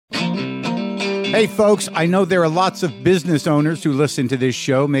Hey folks, I know there are lots of business owners who listen to this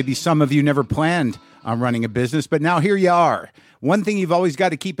show. Maybe some of you never planned on running a business, but now here you are. One thing you've always got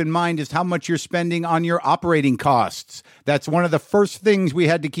to keep in mind is how much you're spending on your operating costs. That's one of the first things we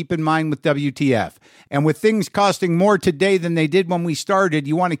had to keep in mind with WTF. And with things costing more today than they did when we started,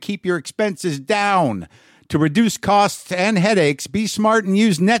 you want to keep your expenses down. To reduce costs and headaches, be smart and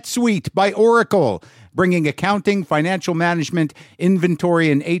use NetSuite by Oracle, bringing accounting, financial management,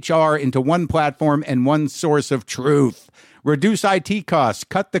 inventory, and HR into one platform and one source of truth. Reduce IT costs,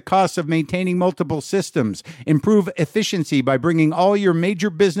 cut the costs of maintaining multiple systems, improve efficiency by bringing all your major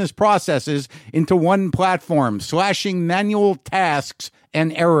business processes into one platform, slashing manual tasks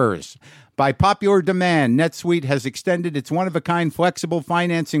and errors. By popular demand, NetSuite has extended its one-of-a-kind flexible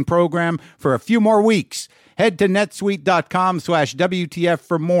financing program for a few more weeks. Head to netsuite.com/WTF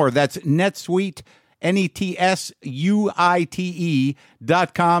for more. That's NetSuite,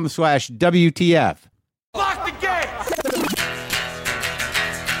 NetSuite.com/WTF. Lock the gate!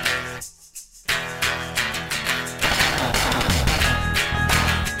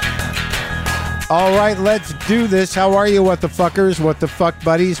 All right, let's do this. How are you, what the fuckers, what the fuck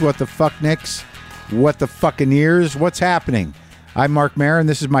buddies, what the fuck nicks, what the fucking ears? What's happening? I'm Mark Mayer, and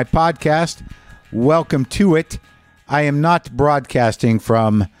this is my podcast. Welcome to it. I am not broadcasting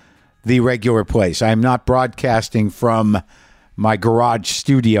from the regular place. I am not broadcasting from my garage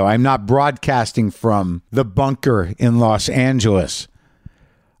studio. I'm not broadcasting from the bunker in Los Angeles.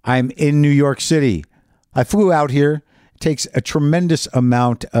 I'm in New York City. I flew out here. It takes a tremendous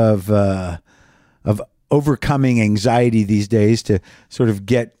amount of overcoming anxiety these days to sort of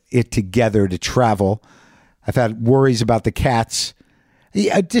get it together to travel. I've had worries about the cats.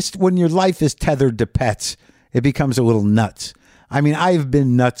 Just when your life is tethered to pets, it becomes a little nuts. I mean, I've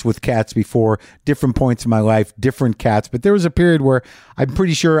been nuts with cats before, different points in my life, different cats. But there was a period where I'm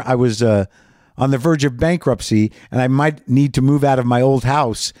pretty sure I was on the verge of bankruptcy and I might need to move out of my old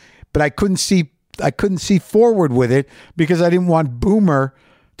house. But I couldn't see forward with it because I didn't want Boomer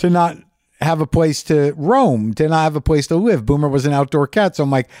to not have a place to roam, to not have a place to live. Boomer was an outdoor cat. So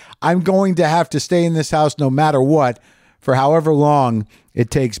I'm like, I'm going to have to stay in this house no matter what for however long it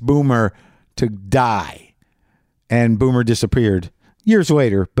takes Boomer to die. And Boomer disappeared years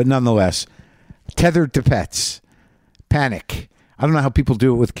later, but nonetheless, tethered to pets. Panic. I don't know how people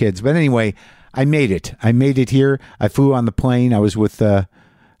do it with kids. But anyway, I made it. I made it here. I flew on the plane. I was with, I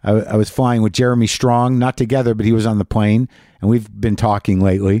was flying with Jeremy Strong, not together, but he was on the plane. And we've been talking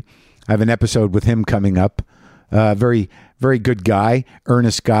lately. I have an episode with him coming up. Very, very good guy,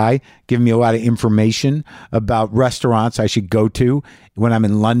 earnest guy, giving me a lot of information about restaurants I should go to when I'm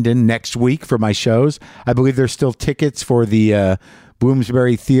in London next week for my shows. I believe there's still tickets for the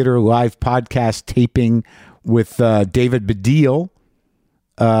Bloomsbury Theater live podcast taping with David Baddiel.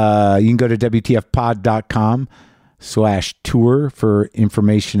 You can go to WTFpod.com/tour for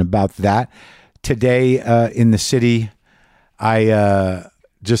information about that. Today in the city,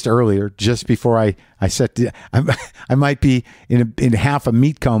 just earlier, just before I might be in half a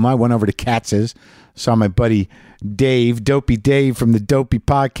meat coma. I went over to Katz's, saw my buddy Dave, Dopey Dave from the Dopey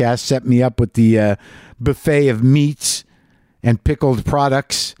Podcast, set me up with the buffet of meats and pickled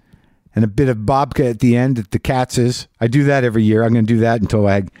products and a bit of babka at the end at the Katz's. I do that every year. I'm going to do that until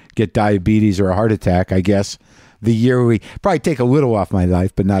I get diabetes or a heart attack, I guess. The yearly, probably take a little off my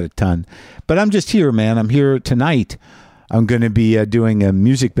life, but not a ton. But I'm just here, man. I'm here tonight. I'm going to be doing a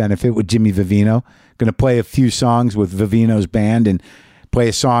music benefit with Jimmy Vivino. Going to play a few songs with Vivino's band and play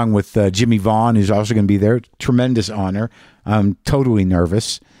a song with Jimmy Vaughn, who's also going to be there. Tremendous honor. I'm totally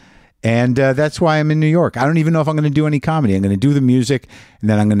nervous. And that's why I'm in New York. I don't even know if I'm going to do any comedy. I'm going to do the music, and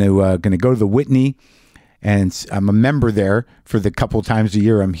then I'm going to go to the Whitney. And I'm a member there for the couple times a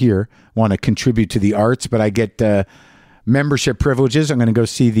year I'm here. Want to contribute to the arts, but I get membership privileges. I'm going to go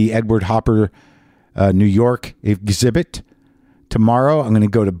see the Edward Hopper New York exhibit tomorrow. I'm going to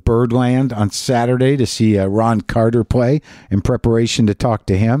go to Birdland on Saturday to see Ron Carter play in preparation to talk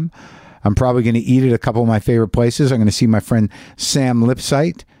to him. I'm probably going to eat at a couple of my favorite places. I'm going to see my friend Sam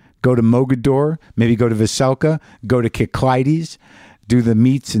Lipsyte, go to Mogador, maybe go to Veselka, go to Kikleides, do the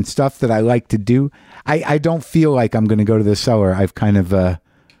meats and stuff that I like to do. I don't feel like I'm going to go to the cellar. I've kind of, I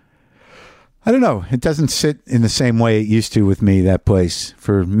don't know. It doesn't sit in the same way it used to with me, that place,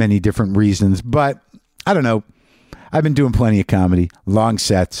 for many different reasons. But I don't know. I've been doing plenty of comedy, long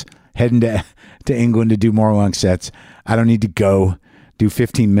sets, heading to England to do more long sets. I don't need to go do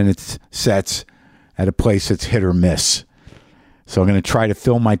 15-minute sets at a place that's hit or miss. So I'm going to try to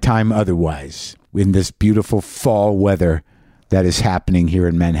fill my time otherwise in this beautiful fall weather that is happening here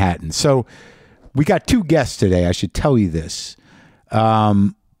in Manhattan. So we got two guests today. I should tell you this.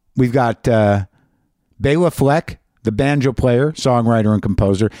 We've got Bela Fleck, the banjo player, songwriter, and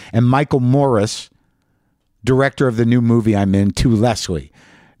composer, and Michael Morris, director of the new movie I'm in, To Leslie.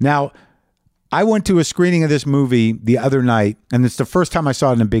 Now, I went to a screening of this movie the other night, and it's the first time I saw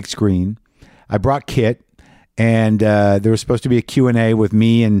it on a big screen. I brought Kit, and there was supposed to be a Q&A with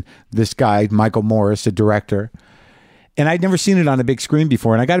me and this guy, Michael Morris, the director. And I'd never seen it on a big screen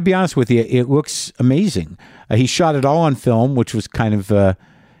before. And I got to be honest with you, it looks amazing. He shot it all on film, which was kind of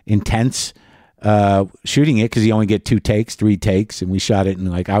intense shooting it because he only get 3 takes. And we shot it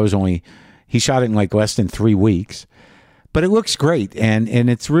in he shot it in like less than 3 weeks. But it looks great. And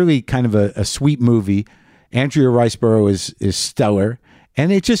it's really kind of a sweet movie. Andrea Riseborough is stellar.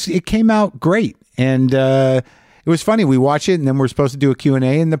 And it came out great. And it was funny. We watched it and then we're supposed to do a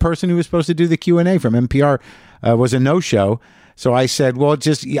Q&A. And the person who was supposed to do the Q&A from NPR was a no-show. So I said, well,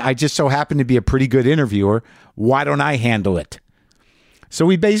 I just so happen to be a pretty good interviewer. Why don't I handle it? So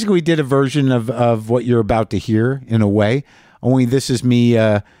we basically did a version of what you're about to hear in a way. Only this is me.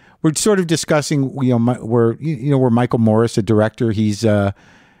 We're sort of discussing, we're Michael Morris, a director. He's done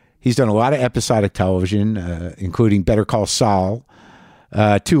a lot of episodic television, including Better Call Saul.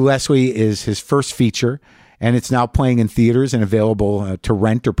 To Leslie is his first feature, and it's now playing in theaters and available to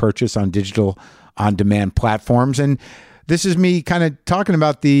rent or purchase on digital on-demand platforms. And this is me kind of talking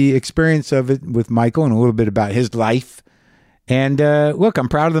about the experience of it with Michael and a little bit about his life. And look, I'm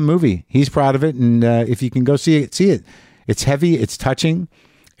proud of the movie. He's proud of it. And if you can go see it, see it. It's heavy. It's touching.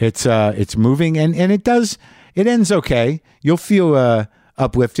 It's moving. And it ends okay. You'll feel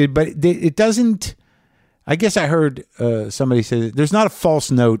uplifted, but it doesn't. I guess I heard somebody say that there's not a false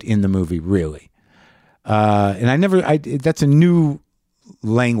note in the movie, really. And that's a new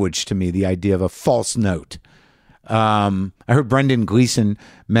language to me, the idea of a false note. I heard Brendan Gleeson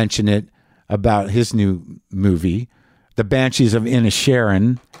mention it about his new movie, The Banshees of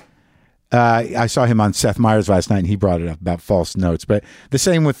Inisherin. I saw him on Seth Meyers last night, and he brought it up about false notes. But the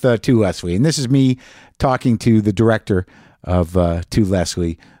same with To Leslie. And this is me talking to the director of To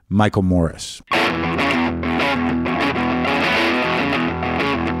Leslie, Michael Morris.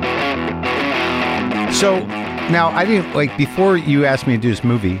 So now I didn't before you asked me to do this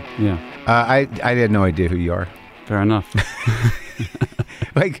movie. Yeah. I had no idea who you are. Fair enough.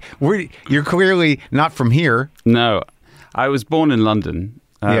 You're clearly not from here. No, I was born in London,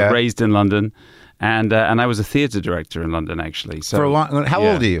 raised in London, and I was a theatre director in London actually. So for a long. How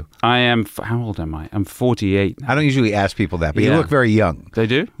old are you? I am. How old am I? I'm 48. I don't usually ask people that, but you look very young. They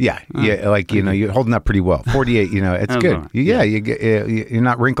do? Yeah, you're holding up pretty well. 48. It's good. You're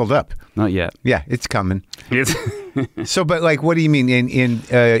not wrinkled up. Not yet. Yeah, it's coming. So, but what do you mean?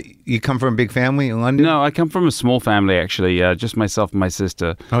 You come from a big family in London? No, I come from a small family actually. Just myself and my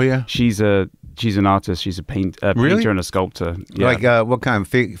sister. Oh yeah. She's an artist. She's a painter and a sculptor. Yeah. What kind?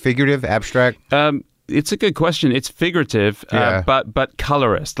 Figurative, abstract? It's a good question. It's figurative, but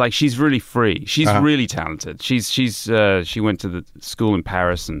colorist. She's really free. She's really talented. She went to the school in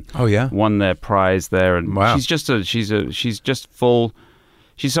Paris and won their prize there. And wow. she's just full.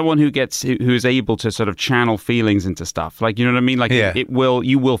 She's someone who is able to sort of channel feelings into stuff. You know what I mean?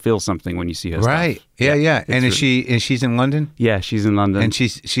 You will feel something when you see her right. stuff. Yeah. And she's in London? Yeah, she's in London. And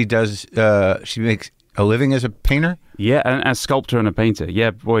she makes a living as a painter? Yeah, and as sculptor and a painter. Yeah,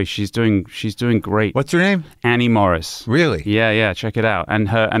 boy, she's doing great. What's her name? Annie Morris. Really? Yeah, check it out. And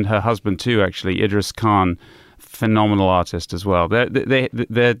her husband too, actually, Idris Khan, phenomenal artist as well.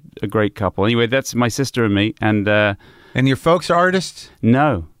 They're a great couple. Anyway, that's my sister and me. And your folks are artists?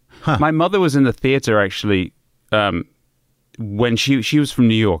 No. Huh. My mother was in the theater actually when she was from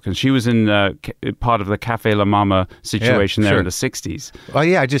New York, and she was in part of the Café La Mama situation there in the 60s. Oh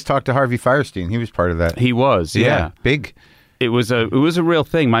yeah, I just talked to Harvey Firestein. He was part of that. He was, yeah. Big. It was a real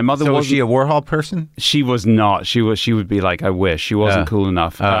thing. My mother was she a Warhol person? She was not. She would be like, I wish. She wasn't cool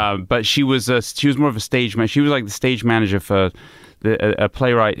enough. But she was more of a stage man. She was like the stage manager for a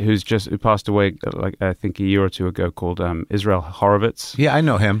playwright who passed away I think a year or two ago called Israel Horovitz. Yeah, I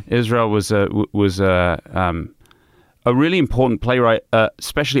know him. Israel was a really important playwright,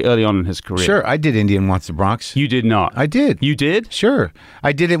 especially early on in his career. Sure, I did Indian Wants the Bronx. You did not. I did. You did? Sure,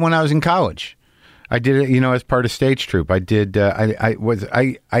 I did it when I was in college. I did it, as part of stage troupe. I did. I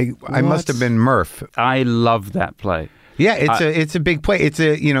must have been Murph. I love that play. Yeah, it's a big play. It's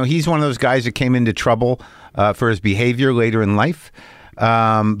he's one of those guys that came into trouble for his behavior later in life.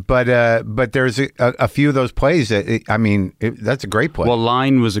 But there's a few of those plays that that's a great play. Well,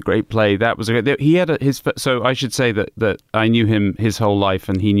 Line was a great play. That was a great. He had so I should say that I knew him his whole life,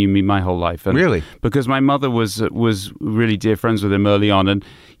 and he knew me my whole life. And really, because my mother was really dear friends with him early on. And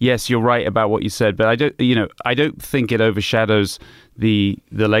yes, you're right about what you said, but I don't think it overshadows the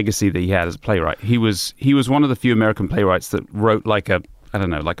legacy that he had as a playwright. He was one of the few American playwrights that wrote like a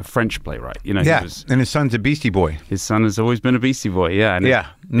French playwright. Yeah, and his son's a Beastie Boy. His son has always been a Beastie Boy, yeah.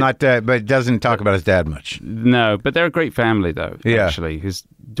 But doesn't talk about his dad much. No, but they're a great family, though, yeah. Actually. His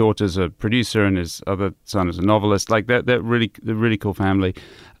daughter's a producer and his other son is a novelist. Like, they're really cool family.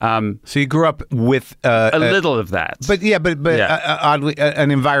 So you grew up with... a little of that. But oddly,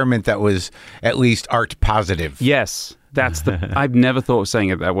 an environment that was at least art positive. Yes. That's I've never thought of saying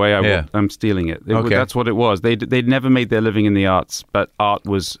it that way. I'm stealing it. Okay. That's what it was. They'd never made their living in the arts, but art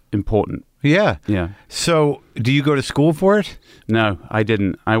was important. Yeah. Yeah. So do you go to school for it? No, I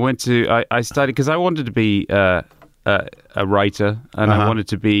didn't. I studied because I wanted to be a writer, and I wanted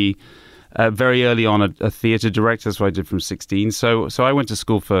to be very early on a theatre director. That's what I did from 16. So I went to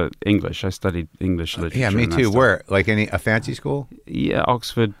school for English. I studied English literature. Yeah, me too. Where? Like a fancy school? Yeah,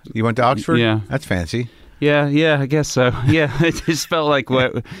 Oxford. You went to Oxford? Yeah. That's fancy. Yeah, I guess so. Yeah, it just felt like,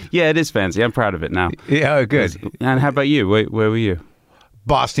 it is fancy. I'm proud of it now. Yeah, good. And how about you? Where were you?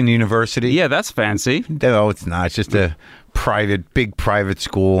 Boston University. Yeah, that's fancy. No, it's not. It's just a big private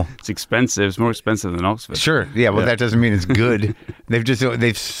school. It's expensive. It's more expensive than Oxford. Sure. Yeah, well, that doesn't mean it's good.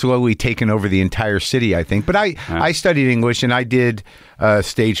 They've slowly taken over the entire city, I think. But I studied English, and I did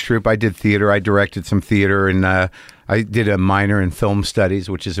stage troupe. I did theater. I directed some theater, and I did a minor in film studies,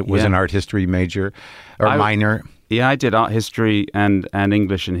 which was an art history major or minor. Yeah, I did art history and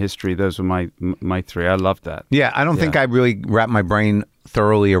English and history. Those were my three. I loved that. Yeah, I don't think I really wrapped my brain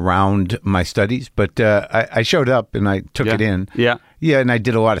thoroughly around my studies, but I showed up and I took it in. Yeah. Yeah, and I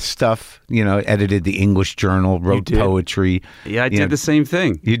did a lot of stuff, edited the English Journal, wrote poetry. Yeah, I did the same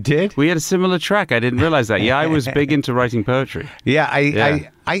thing. You did? We had a similar track. I didn't realize that. Yeah, I was big into writing poetry. Yeah,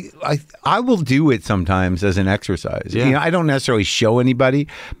 I will do it sometimes as an exercise. Yeah. I don't necessarily show anybody,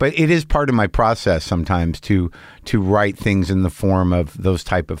 but it is part of my process sometimes to write things in the form of those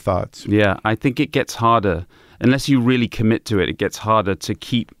type of thoughts. Yeah, I think it gets harder. Unless you really commit to it, it gets harder to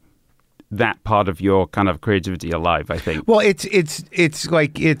keep that part of your kind of creativity alive, I think. Well,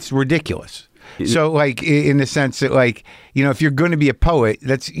 it's ridiculous. So, like, in the sense that, like, if you're going to be a poet,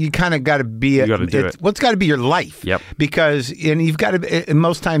 you kind of got to be it's got to be your life. Yep. Because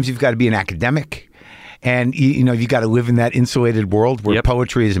most times you've got to be an academic, and you got to live in that insulated world where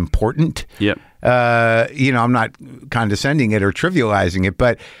poetry is important. Yep. I'm not condescending it or trivializing it,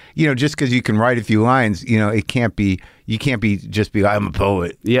 but just because you can write a few lines, you can't be I'm a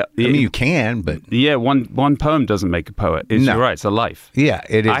poet. Yeah, I mean you can, but one poem doesn't make a poet. You're right. It's a life. Yeah,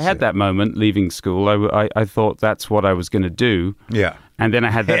 it is. I had that moment leaving school. I thought that's what I was going to do. Yeah. And then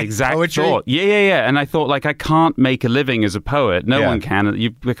I had that exact poetry? thought. Yeah. And I thought, like, I can't make a living as a poet. No one can. You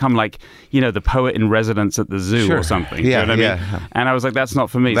become like, the poet in residence at the zoo or something. Yeah, you know what I mean? And I was like, that's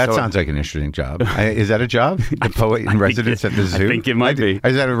not for me. That sounds like an interesting job. Is that a job? The poet in residence at the zoo? I think it might be.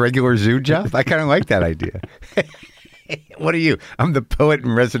 Is that a regular zoo job? I kind of like that idea. What are you? I'm the poet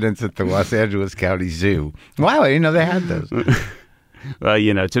in residence at the Los Angeles County Zoo. Wow, I didn't know they had those.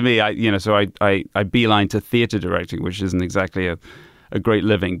 Well, to me, so I beeline to theater directing, which isn't exactly a great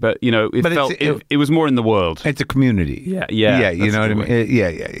living, but it was more in the world. It's a community. Yeah. You know what I mean?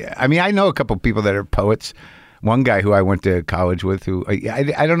 Yeah. I mean, I know a couple of people that are poets. One guy who I went to college with, who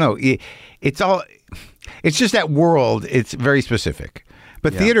I don't know. It's just that world. It's very specific.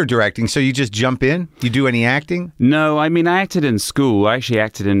 But theater directing, so you just jump in? You do any acting? No, I mean, I acted in school. I actually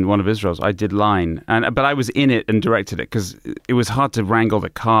acted in one of Israel's. I did Line, but I was in it and directed it because it was hard to wrangle the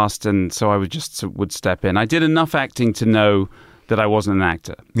cast, and so I would step in. I did enough acting to know that I wasn't an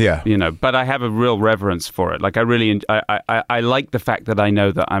actor. Yeah. But I have a real reverence for it. Like, I like the fact that I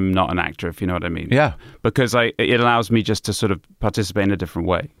know that I'm not an actor, if you know what I mean. Yeah. Because it allows me just to sort of participate in a different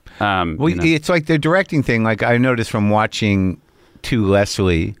way. It's like the directing thing. Like, I noticed from watching To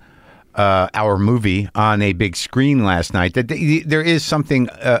Leslie, our movie on a big screen last night, that there is something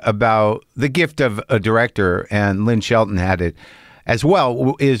about the gift of a director, and Lynn Shelton had it as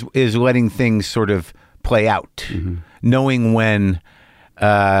well, is letting things sort of play out, knowing when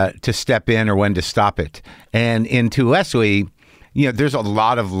to step in or when to stop it. And in To Leslie, there's a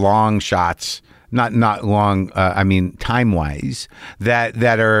lot of long shots, not long, I mean time-wise,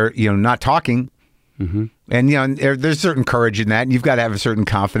 that are not talking. Mm-hmm. And there's certain courage in that, and you've got to have a certain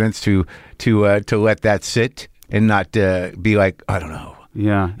confidence to let that sit and not be like, I don't know.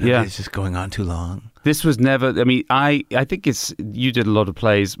 Yeah. Is this going on too long? This was never. I mean, I think it's. You did a lot of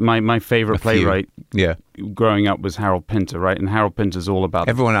plays. My favorite playwright. Yeah. Growing up was Harold Pinter, right? And Harold Pinter's all about.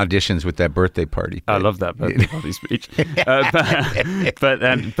 Everyone auditions with that birthday party. I love that birthday party speech.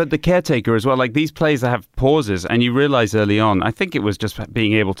 But the Caretaker as well. Like these plays that have pauses, and you realize early on. I think it was just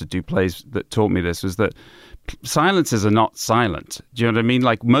being able to do plays that taught me this. Was that silences are not silent. Do you know what I mean?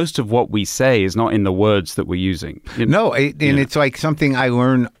 Like most of what we say is not in the words that we're using. It's like something I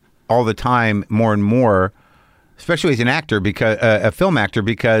learn all the time, more and more, especially as an actor, because a film actor,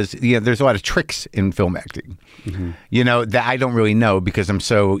 because there's a lot of tricks in film acting, that I don't really know because I'm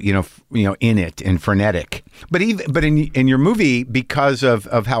so in it and frenetic. But in your movie, because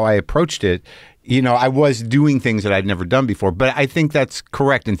of how I approached it, I was doing things that I'd never done before. But I think that's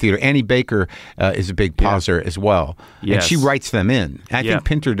correct in theater. Annie Baker is a big pauser as well, and she writes them in. I think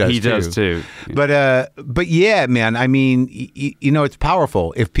Pinter does. He does too. But yeah, man. I mean, it's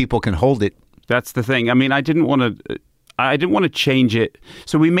powerful if people can hold it. That's the thing. I mean, I didn't want to change it.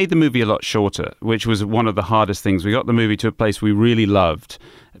 So we made the movie a lot shorter, which was one of the hardest things. We got the movie to a place we really loved,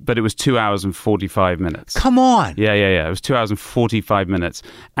 but it was 2 hours and 45 minutes. Come on. Yeah. It was 2 hours and 45 minutes.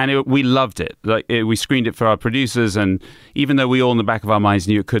 And we loved it. We screened it for our producers, and even though we all in the back of our minds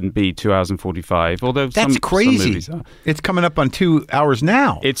knew it couldn't be 2 hours and 45, although that's crazy. Some movies are. It's coming up on 2 hours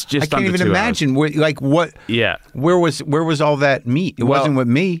now. It's just I can't even imagine what. Yeah. Where was all that meat? It wasn't with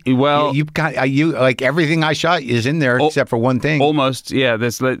me. Well, you got like everything I shot is in there except for one thing. Almost. Yeah.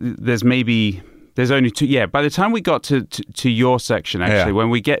 There's maybe. There's only two. Yeah, by the time we got to your section, actually,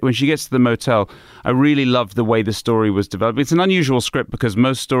 when she gets to the motel, I really loved the way the story was developed. It's an unusual script because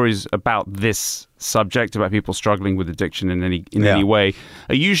most stories about this subject, about people struggling with addiction in any way,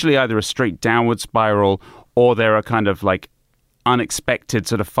 are usually either a straight downward spiral or they're a kind of like unexpected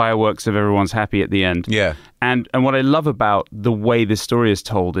sort of fireworks of everyone's happy at the end. Yeah. And what I love about the way this story is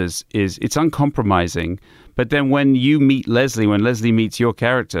told is it's uncompromising. But then when you meet Leslie, when Leslie meets your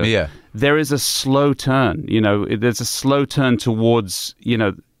character, there is a slow turn. There's a slow turn towards,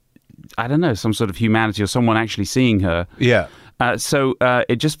 I don't know, some sort of humanity or someone actually seeing her. Yeah. So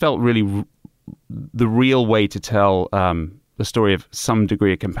it just felt really the real way to tell the story of some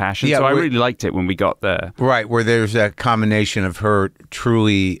degree of compassion. Yeah, so I really liked it when we got there. Right, where there's a combination of her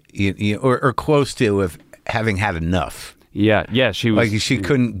truly, or close to, of having had enough. Yeah, she was like she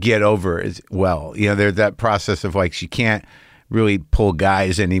couldn't get over as well. There's that process of like she can't really pull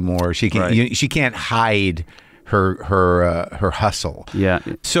guys anymore. She can she can't hide her hustle. Yeah.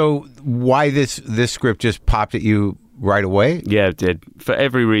 So why this script just popped at you right away? Yeah, it did, for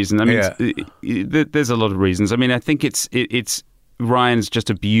every reason. I mean, there's a lot of reasons. I mean, I think it's Ryan's just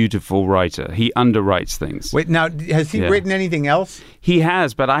a beautiful writer. He underwrites things. Wait, now has he written anything else? He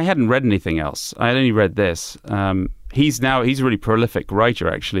has, but I hadn't read anything else. I had only read this. He's a really prolific writer,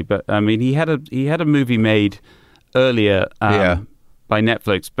 actually. But I mean, he had a movie made earlier by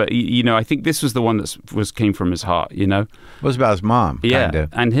Netflix. But I think this was the one that came from his heart. It was about his mom. Yeah,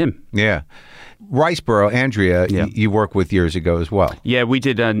 and him. Yeah. Riceboro, Andrea, you worked with years ago as well. Yeah, we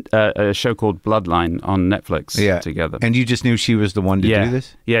did a show called Bloodline on Netflix together. And you just knew she was the one to do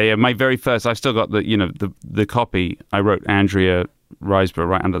this? Yeah. My very first, I've still got the copy. I wrote Andrea Riceboro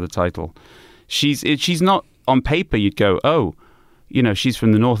right under the title. She's not, on paper, you'd go, oh, she's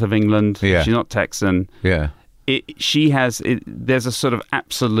from the north of England. Yeah. She's not Texan. Yeah. There's a sort of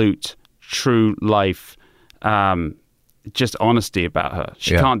absolute true life just honesty about her.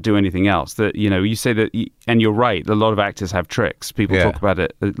 She can't do anything else. That you say that, and you're right. A lot of actors have tricks. People talk about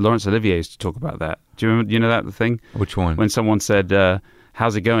it. Laurence Olivier used to talk about that. Do you remember? You know that the thing? Which one? When someone said,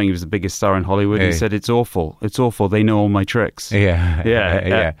 "How's it going?" He was the biggest star in Hollywood. He said, "It's awful. It's awful. They know all my tricks."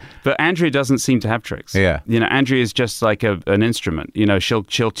 Yeah. But Andrea doesn't seem to have tricks. Yeah. Andrea is just like an instrument. She'll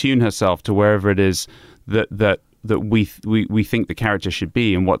tune herself to wherever it is that we think the character should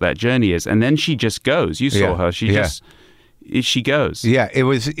be and what that journey is, and then she just goes. You saw her. She goes. Yeah, it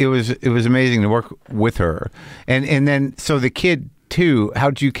was amazing to work with her, and then so the kid too.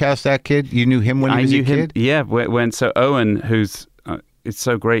 How did you cast that kid? You knew him when he was a kid. Yeah, so Owen, who's it's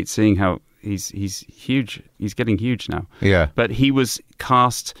so great seeing how he's huge. He's getting huge now. Yeah, but he was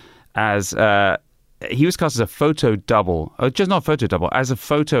cast as a photo double, just not photo double, as a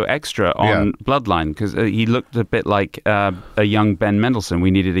photo extra on Bloodline, because he looked a bit like a young Ben Mendelsohn.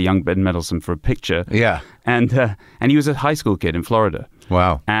 We needed a young Ben Mendelsohn for a picture. Yeah. And he was a high school kid in Florida.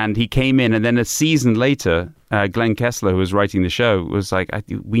 Wow. And he came in, and then a season later, Glenn Kessler, who was writing the show, was like,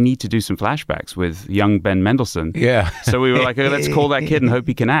 we need to do some flashbacks with young Ben Mendelsohn. Yeah. So we were like, let's call that kid and hope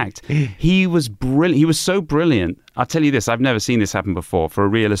he can act. He was brilliant. He was so brilliant. I'll tell you this, I've never seen this happen before for a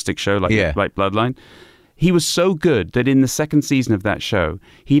realistic show like Bloodline. he was so good that in the second season of that show,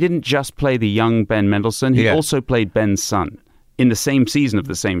 he didn't just play the young Ben Mendelsohn, he also played Ben's son in the same season of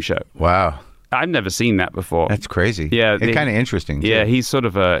the same show. Wow. I've never seen that before. That's crazy. Yeah. It's kind of interesting, too. Yeah, he's sort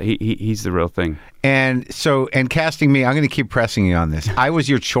of he's the real thing. And casting me, I'm going to keep pressing you on this. I was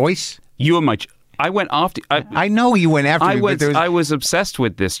your choice? You were I went after. I know you went after me. I was obsessed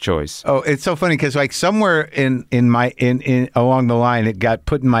with this choice. Oh, it's so funny because like somewhere in along the line, it got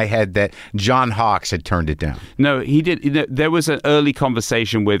put in my head that John Hawkes had turned it down. No, he did. There was an early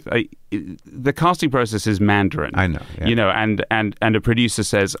conversation with the casting process is Mandarin. I know, you know, and a producer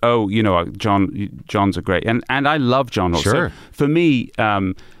says, "Oh, you know, John's a great," and I love John Hawkes. Sure. So for me,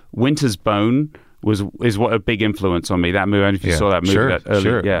 Winter's Bone is what a big influence on me. That movie, I don't know if you saw that movie.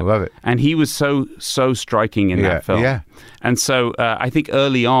 Sure, I love it. And he was so striking in that film. Yeah. And so I think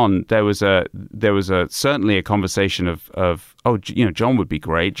early on there was certainly a conversation of you know, John would be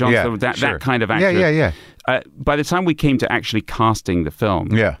great. John's that kind of actor. Yeah. By the time we came to actually casting the film,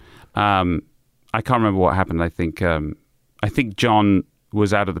 I can't remember what happened. I think John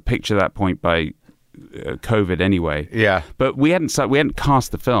was out of the picture at that point by COVID anyway. Yeah. But we hadn't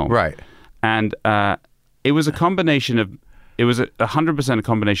cast the film. Right. And it was a combination of, it was 100% a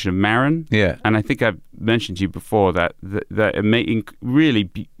combination of Maron. Yeah. And I think I've mentioned to you before that it made really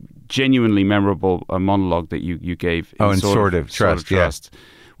genuinely memorable monologue that you gave. In Sword of Trust.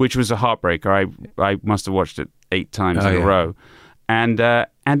 Which was a heartbreaker. I must have watched it 8 times in a row. And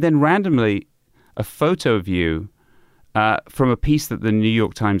then randomly, a photo of you from a piece that the New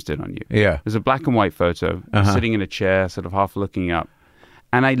York Times did on you. Yeah. There's a black and white photo, sitting in a chair, sort of half looking up.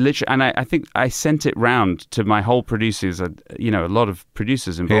 And I think I sent it round to my whole producers, you know, a lot of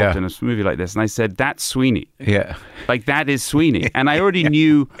producers involved in a movie like this. And I said, that's Sweeney. Yeah. Like, that is Sweeney. And I already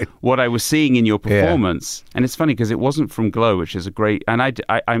knew what I was seeing in your performance. And it's funny because it wasn't from Glow, which is a great, and I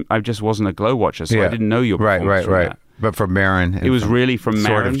just wasn't a Glow watcher, so I didn't know your performance from that. But from Maron. It was really from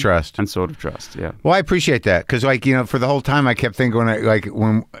Maron. Sword of Trust. And Sword of Trust, yeah. Well, I appreciate that because, like, you know, for the whole time I kept thinking,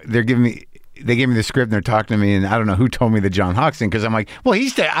 when they're giving me, they gave me the script and they're talking to me, and I don't know who told me the John Hawkes thing because I'm like, well,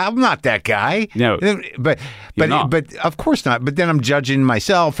 I'm not that guy. No, but of course not. But then I'm judging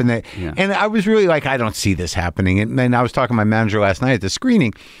myself, and I was really like, I don't see this happening. And then I was talking to my manager last night at the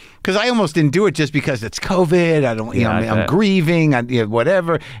screening because I almost didn't do it just because it's COVID. I don't, I'm grieving.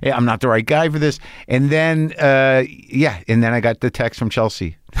 Whatever. I'm not the right guy for this. And then, and then I got the text from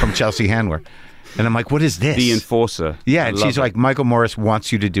Chelsea Handler. And I'm like, what is this? The Enforcer. Yeah, and she's like, Michael Morris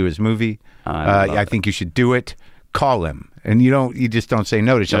wants you to do his movie. I think you should do it. Call him. And you just don't say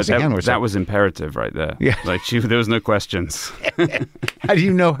no to Chelsea Handler. That was imperative right there. Yeah. Like, there was no questions. How do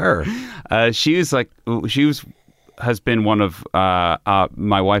you know her? Has been one of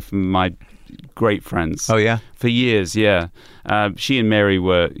my wife and my great friends. Oh, yeah? For years, yeah. She and Mary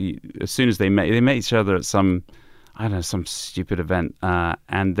were, as soon as they met each other at some stupid event,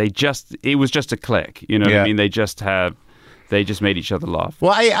 and it was just a click, you know what I mean? They just made each other laugh.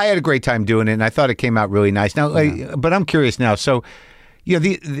 Well, I had a great time doing it, and I thought it came out really nice. Now, but I'm curious now. So, you know,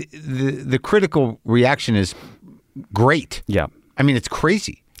 the critical reaction is great. Yeah. I mean, it's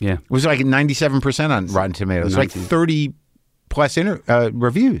crazy. Yeah. It was like 97% on Rotten Tomatoes. 90. Like 30 plus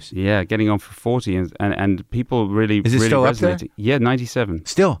reviews. Yeah, getting on for 40, and people really is it really still resonating. Up there? Yeah, 97.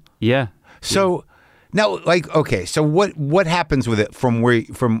 Still. Yeah. So. Now, like, okay, so what happens with it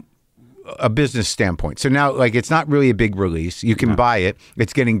from a business standpoint? So now, like, it's not really a big release. You can buy it.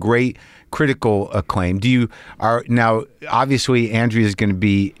 It's getting great critical acclaim. Now, obviously, Andrea is going to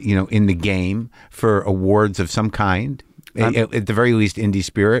be, you know, in the game for awards of some kind. At the very least, Indie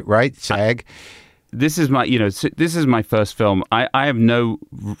Spirit, right? SAG. This is my first film. I have no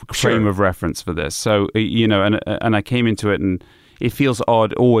frame of reference for this. So, you know, and I came into it and it feels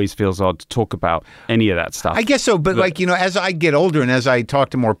odd, always feels odd to talk about any of that stuff. I guess so, but like, you know, as I get older and as I talk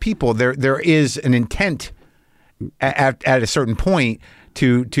to more people, there is an intent at a certain point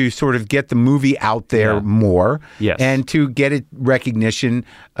to sort of get the movie out there more, and to get it recognition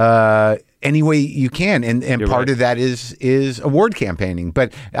any way you can, and part of that is award campaigning.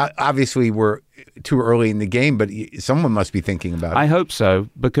 But obviously we're too early in the game, but someone must be thinking about it. I hope so,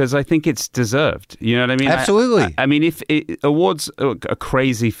 because I think it's deserved. You know what I mean? Absolutely. I mean, if awards are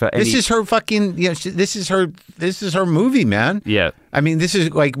crazy for any... This is her fucking, you know, this is her movie, man. Yeah. I mean, this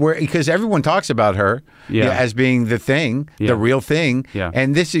is like because everyone talks about her as being the thing, the real thing. Yeah.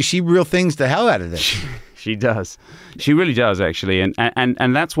 And she real things the hell out of this. She does. She really does, actually.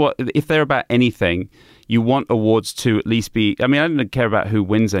 And that's what, if they're about anything, you want awards to at least be, I mean, I don't care about who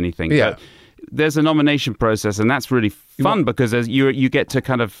wins anything, but there's a nomination process, and that's really fun because you get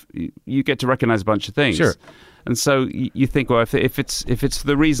to recognize a bunch of things. Sure. And so you think, well, if it's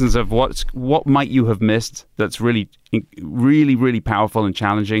the reasons of what might you have missed that's really, really, really powerful and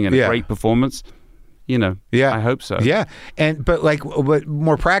challenging and a great performance, I hope so. Yeah, but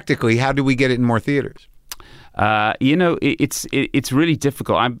more practically, how do we get it in more theaters? It's really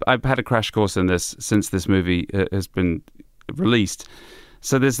difficult. I've had a crash course in this since this movie has been released.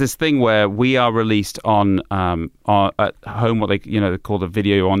 So there's this thing where we are released on at home, what they call the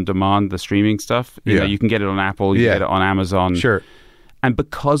video on demand, the streaming stuff. You can get it on Apple, you get it on Amazon. Sure. And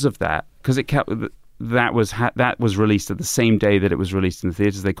because of that, because that was released at the same day that it was released in the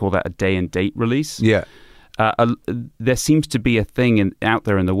theaters, they call that a day and date release. Yeah. There seems to be a thing out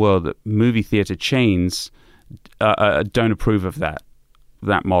there in the world that movie theater chains don't approve of that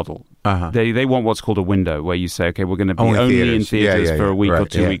model. Uh-huh. They want what's called a window, where you say, okay, we're going to be only in theaters for a week or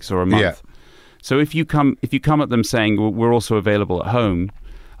 2 weeks or a month. Yeah. So if you come at them saying we're also available at home,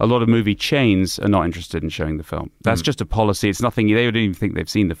 a lot of movie chains are not interested in showing the film. That's just a policy. It's nothing. They don't even think they've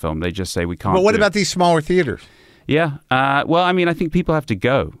seen the film. They just say we can't. But what about these smaller theaters? Yeah. Well, I mean, I think people have to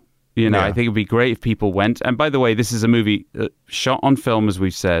go. I think it'd be great if people went. And by the way, this is a movie shot on film, as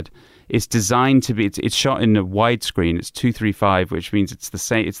we've said. It's designed to be. It's shot in a widescreen. It's 2:3:5, which means it's the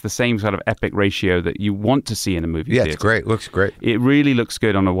same. It's the same sort of epic ratio that you want to see in a movie theater. Yeah, it's great. Looks great. It really looks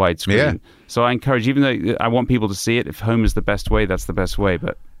good on a widescreen. Yeah. So I encourage, even though I want people to see it, if home is the best way, that's the best way.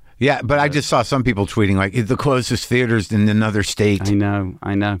 But I just saw some people tweeting like the closest theaters in another state. I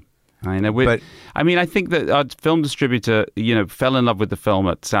know. But I think that our film distributor, fell in love with the film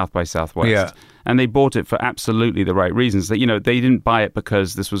at South by Southwest. Yeah. And they bought it for absolutely the right reasons. That they didn't buy it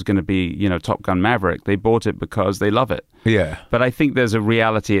because this was going to be, Top Gun Maverick. They bought it because they love it. Yeah. But I think there's a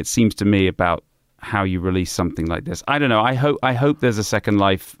reality, it seems to me, about how you release something like this. I don't know. I hope there's a second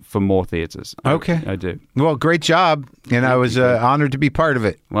life for more theaters. Okay. I do. Well, great job. And I was honored to be part of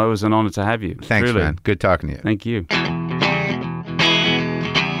it. Well, it was an honor to have you. Thanks, truly. Man. Good talking to you. Thank you.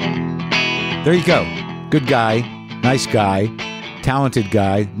 There you go. Good guy. Nice guy. Talented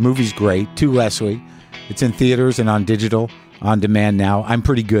guy. Movie's great. To Leslie. It's in theaters and on digital, on demand now. I'm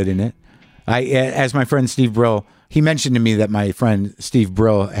pretty good in it. As my friend Steve Brill, he mentioned to me that my friend Steve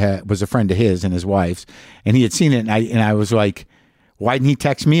Brill was a friend of his and his wife's, and he had seen it, and I was like, why didn't he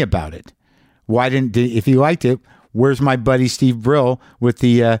text me about it? If he liked it, where's my buddy Steve Brill with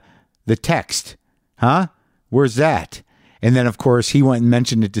the text? Huh? Where's that? And then, of course, he went and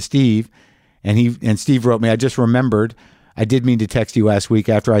mentioned it to Steve, and Steve wrote me, I just remembered, I did mean to text you last week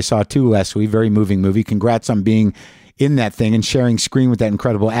after I saw To Leslie, very moving movie. Congrats on being in that thing and sharing screen with that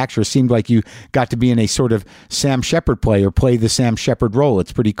incredible actress. Seemed like you got to be in a sort of Sam Shepard play or play the Sam Shepard role.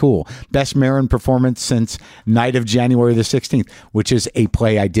 It's pretty cool. Best Marin performance since Night of January the 16th, which is a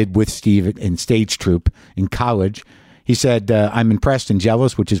play I did with Steve in stage troupe in college. He said, I'm impressed and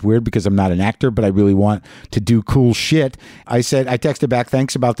jealous, which is weird because I'm not an actor, but I really want to do cool shit. I texted back,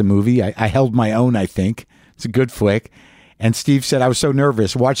 thanks about the movie. I held my own, I think. It's a good flick. And Steve said, I was so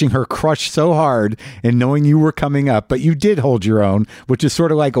nervous watching her crush so hard and knowing you were coming up, but you did hold your own, which is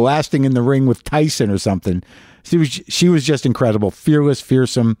sort of like lasting in the ring with Tyson or something. She was just incredible, fearless,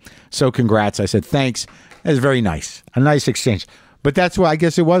 fearsome. So congrats. I said, thanks. That was very nice. A nice exchange. But that's why I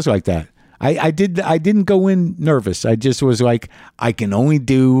guess it was like that. I didn't go in nervous. I just was like, I can only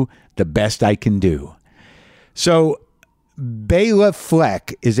do the best I can do. So Bela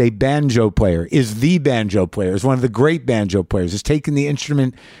Fleck is the banjo player, is one of the great banjo players, has taken the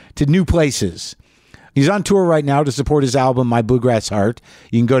instrument to new places. He's on tour right now to support his album, My Bluegrass Heart.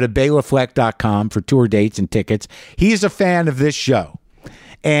 You can go to belafleck.com for tour dates and tickets. He is a fan of this show.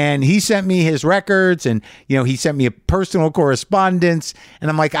 And he sent me his records and, he sent me a personal correspondence. And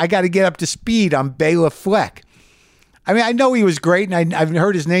I'm like, I got to get up to speed on Bela Fleck. I mean, I know he was great and I've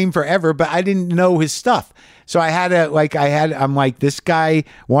heard his name forever, but I didn't know his stuff. So I'm like, this guy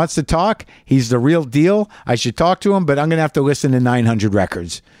wants to talk. He's the real deal. I should talk to him, but I'm going to have to listen to 900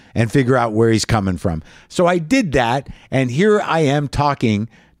 records and figure out where he's coming from. So I did that. And here I am talking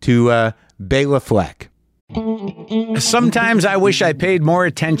to Bela Fleck. Sometimes I wish I paid more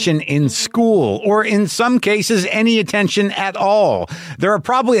attention in school, or in some cases, any attention at all. There are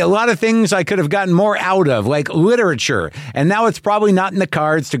probably a lot of things I could have gotten more out of, like literature, and now it's probably not in the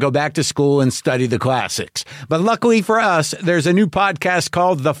cards to go back to school and study the classics. But luckily for us, there's a new podcast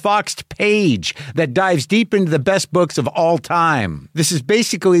called The Foxed Page that dives deep into the best books of all time. This is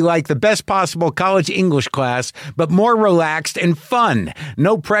basically like the best possible college English class, but more relaxed and fun.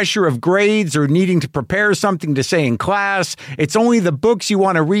 No pressure of grades or needing to prepare something to say in class. It's only the books you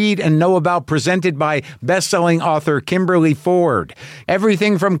want to read and know about, presented by best-selling author Kimberly Ford.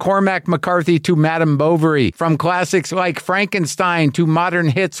 Everything from Cormac McCarthy to Madame Bovary, from classics like Frankenstein to modern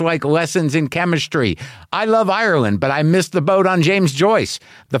hits like Lessons in Chemistry. I love Ireland, but I missed the boat on James Joyce.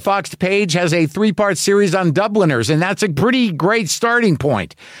 The Foxed Page has a 3-part series on Dubliners, and that's a pretty great starting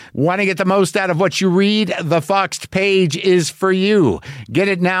point. Want to get the most out of what you read? The Foxed Page is for you. Get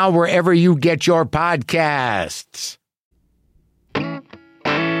it now wherever you get your podcasts.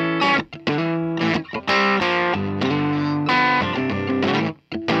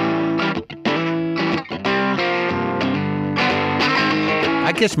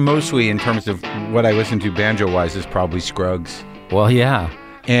 I guess mostly in terms of what I listen to banjo-wise is probably Scruggs. Well, yeah.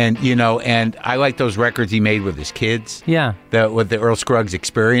 And, you know, and I like those records he made with his kids. Yeah. With the Earl Scruggs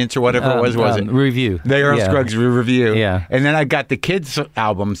Experience or whatever it was it? Review. The Earl Scruggs Review. Yeah. And then I got the kids'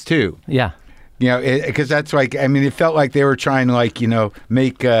 albums, too. Yeah. You know, because that's like, I mean, it felt like they were trying to, like, you know,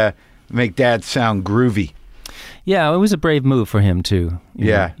 make Dad sound groovy. Yeah, it was a brave move for him, too.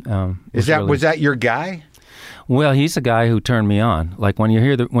 Yeah. Was that your guy? Well, he's the guy who turned me on. Like, when you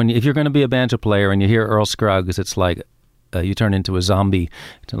hear if you're going to be a banjo player and you hear Earl Scruggs, it's like you turn into a zombie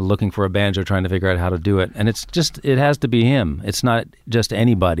looking for a banjo, trying to figure out how to do it. And it has to be him. It's not just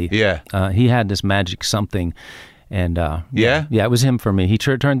anybody. Yeah. He had this magic something. And yeah, it was him for me. He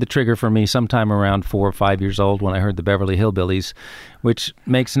turned the trigger for me sometime around 4 or 5 years old when I heard the Beverly Hillbillies, which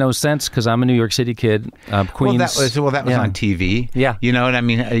makes no sense because I'm a New York City kid. Queens. That was on TV. Yeah. You know what I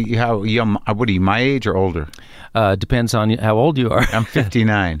mean? What are you, my age or older? Depends on how old you are. I'm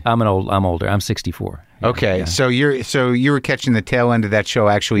 59. I'm older. I'm 64. Okay, yeah. So you were catching the tail end of that show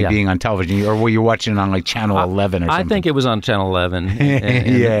actually being on television, or were you watching it on like Channel 11 or something? I think it was on Channel 11,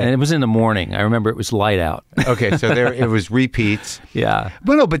 and it was in the morning. I remember it was light out. Okay, so it was repeats. Yeah.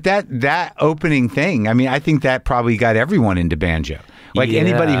 But that opening thing, I mean, I think that probably got everyone into banjo. Like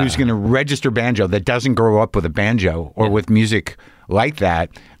anybody who's going to register banjo that doesn't grow up with a banjo or with music like that,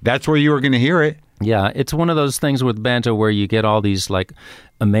 that's where you were going to hear it. Yeah, it's one of those things with banjo where you get all these like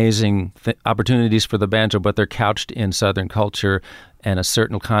amazing opportunities for the banjo, but they're couched in Southern culture and a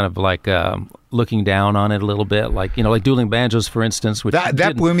certain kind of like looking down on it a little bit, like like dueling banjos, for instance. Which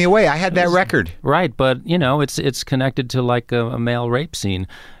that blew me away. I had that record. Right, but it's connected to like a male rape scene,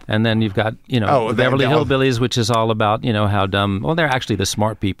 and then you've got Beverly Hillbillies, which is all about how dumb. Well, they're actually the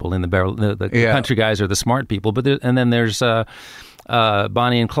smart people in the country guys are the smart people, but and then there's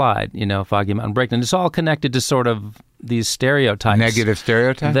Bonnie and Clyde, Foggy Mountain Breakdown. It's all connected to sort of these stereotypes. Negative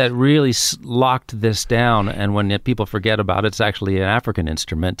stereotypes? That really locked this down, and when people forget about it, it's actually an African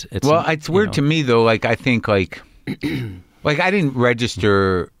instrument. It's weird to me, though. Like, I think, like I didn't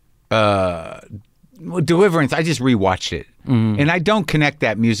register Deliverance. I just rewatched it. Mm-hmm. And I don't connect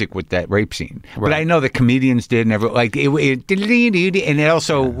that music with that rape scene. Right. But I know the comedians did, and and it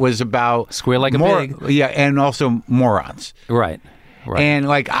also was about... Squeal like a pig. Yeah, and also morons. Right. And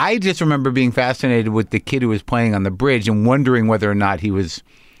like I just remember being fascinated with the kid who was playing on the bridge and wondering whether or not he was,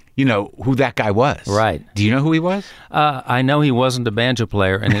 who that guy was. Right. Do you know who he was? I know he wasn't a banjo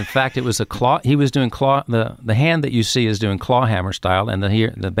player, and in fact, it was a claw. He was doing claw. The hand that you see is doing claw hammer style, and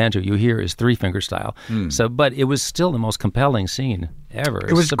the banjo you hear is 3-finger style. So, but it was still the most compelling scene ever.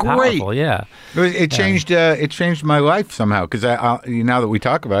 It was so great. Powerful, yeah. It changed. It changed my life somehow because now that we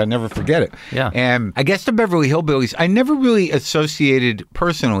talk about it, I never forget it. Yeah. And I guess the Beverly Hillbillies, I never really associated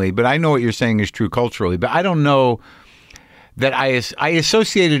personally, but I know what you're saying is true culturally. But I don't know that I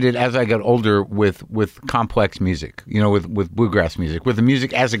associated it as I got older with complex music. With bluegrass music, with the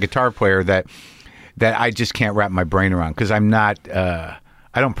music as a guitar player that I just can't wrap my brain around because I'm not.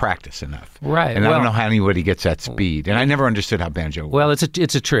 I don't practice enough. Right. And I don't know how anybody gets that speed. And I never understood how banjo works. Well, it's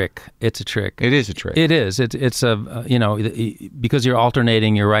a trick. It's a trick. It is a trick. It is. It's a, because you're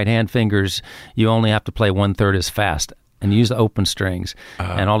alternating your right hand fingers, you only have to play 1/3 as fast. And use the open strings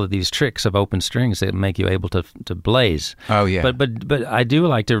and all of these tricks of open strings that make you able to blaze. Oh yeah. But I do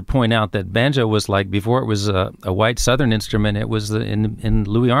like to point out that banjo was like before it was a white Southern instrument. It was in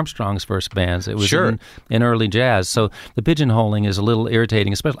Louis Armstrong's first bands. It was in early jazz. So the pigeonholing is a little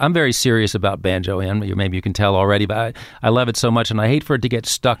irritating. Especially, I'm very serious about banjo, and maybe you can tell already. But I love it so much, and I hate for it to get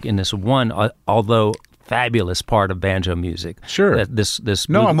stuck in this one. Although fabulous part of banjo music. Sure. This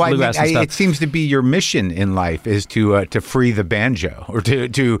bluegrass and stuff. It seems to be your mission in life is to free the banjo or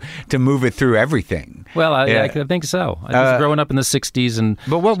to move it through everything. Well, I think so. I was growing up in the 60s.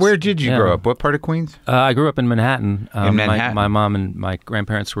 But where did you grow up? What part of Queens? I grew up in Manhattan. In Manhattan? My mom and my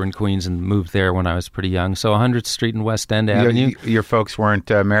grandparents were in Queens and moved there when I was pretty young. So 100th Street and West End Avenue. Your folks weren't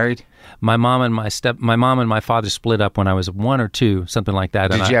married? My mom and my father split up when I was 1 or 2, something like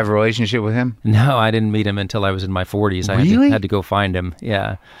that. Did you have a relationship with him? No, I didn't meet him until I was in my 40s. Really? I had to go find him.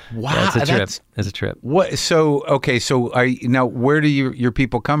 Yeah. Wow, yeah, it's a trip. What? So okay, so now where do your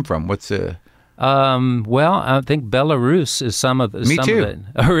people come from? What's the? Well, I think Belarus is some of Me too. of it.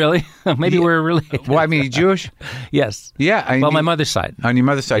 Oh, really? Maybe we're related. Well, I mean, Jewish. Yes. Yeah. My mother's side. On your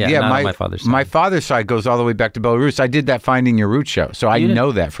mother's side, not on my father's side. My father's side goes all the way back to Belarus. I did that Finding Your Roots show, so I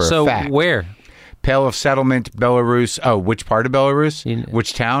know that for a fact. So where? Pale of Settlement, Belarus. Oh, which part of Belarus?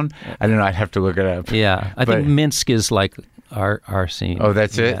 Which town? I don't know. I'd have to look it up. Yeah, I think Minsk is like our scene. Oh,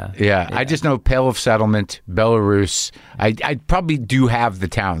 that's it? Yeah. I just know Pale of Settlement, Belarus. I probably do have the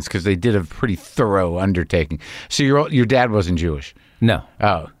towns because they did a pretty thorough undertaking. So your dad wasn't Jewish? No.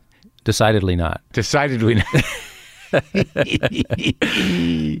 Oh. Decidedly not. Decidedly not.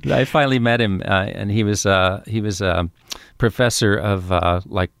 I finally met him, and he was a professor of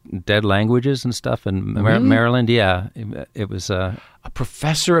like dead languages and stuff in Maryland. Yeah, it was a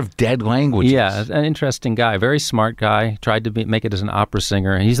professor of dead languages. Yeah, an interesting guy, very smart guy. Tried to make it as an opera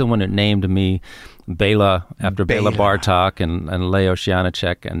singer, and he's the one that named me Bela after Bela Bartok and Leo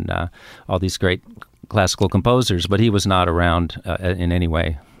Janáček and all these great classical composers. But he was not around in any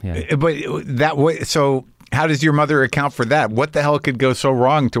way. Yeah. But that way, so. How does your mother account for that? What the hell could go so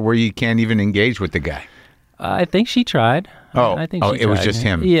wrong to where you can't even engage with the guy? I think she tried. I think it was just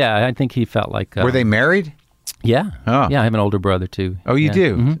him. Yeah, I think he felt like. Were they married? Yeah. Oh. Yeah, I have an older brother too. Oh, you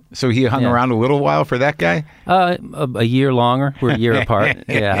do? Mm-hmm. So he hung around a little while for that guy? A year longer. We're a year apart.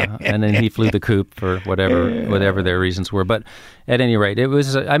 Yeah, and then he flew the coop for whatever their reasons were. But at any rate, it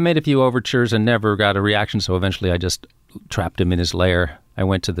was. I made a few overtures and never got a reaction. So eventually, I just trapped him in his lair. I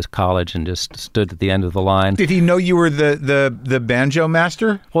went to this college and just stood at the end of the line. Did he know you were the banjo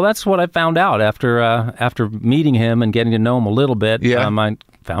master? Well, that's what I found out after meeting him and getting to know him a little bit. Yeah. I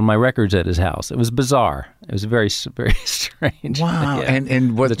found my records at his house. It was bizarre. It was very, very strange. Wow. Yeah.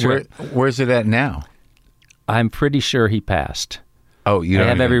 And where's it at now? I'm pretty sure he passed. Oh, you don't I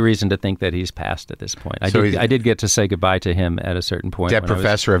have know. every reason to think that he's passed at this point. I did get to say goodbye to him at a certain point. Dead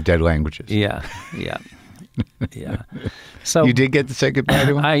professor of dead languages. Yeah. Yeah. So you did get to say goodbye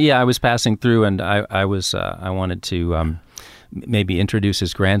to him? I was passing through, and I wanted to maybe introduce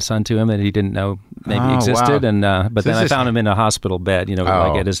his grandson to him that he didn't know existed, wow. But then I found him in a hospital bed,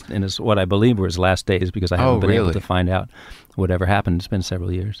 like in his what I believe were his last days, because I haven't been able to find out whatever happened. It's been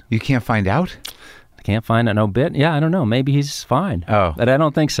several years. You can't find out? I can't find out no bit. Yeah, I don't know. Maybe he's fine. Oh, but I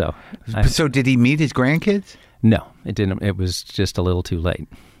don't think so. So did he meet his grandkids? No, it didn't. It was just a little too late.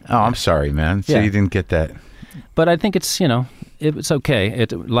 Oh, I'm sorry, man. So you didn't get that. But I think it's it's okay.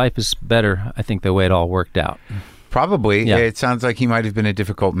 Life is better, I think, the way it all worked out. Probably. Yeah. It sounds like he might have been a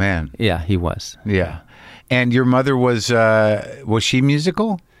difficult man. Yeah, he was. Yeah. And your mother was she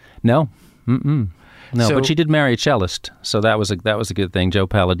musical? No. Mm-mm. No, but she did marry a cellist, so that was a good thing. Joe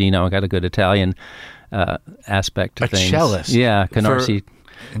Palladino got a good Italian aspect to things. A cellist? Yeah, Canarsie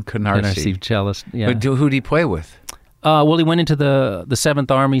cellist. Yeah. But who did he play with? Well, he went into the 7th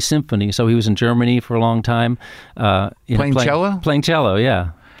Army Symphony, so he was in Germany for a long time. Playing cello? Playing cello,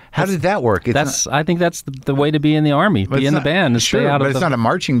 yeah. How did that work? I think that's the way to be in the Army, be in the band. And stay out of it's not a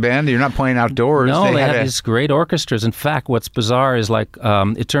marching band. You're not playing outdoors. No, they have these great orchestras. In fact, what's bizarre is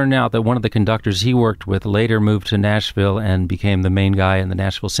it turned out that one of the conductors he worked with later moved to Nashville and became the main guy in the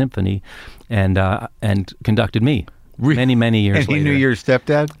Nashville Symphony and conducted me. Many years later. And he knew your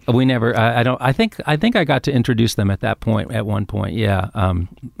stepdad? We never. I think I got to introduce them at one point. Yeah.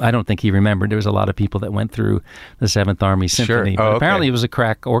 I don't think he remembered. There was a lot of people that went through the 7th Army Symphony. Sure. But apparently it was a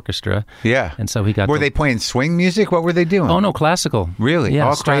crack orchestra. Yeah. And so he got. Were they playing swing music? What were they doing? Oh no, classical. Really? Yeah,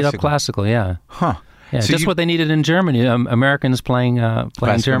 all straight classical. up classical. Yeah. Huh. Yeah, so just what they needed in Germany. Americans playing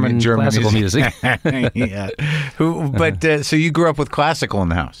German classical music. Yeah. But so you grew up with classical in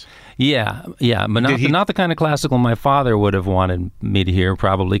the house? Yeah, but not the kind of classical my father would have wanted me to hear,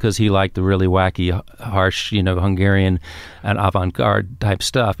 probably, because he liked the really wacky, harsh, Hungarian and avant-garde type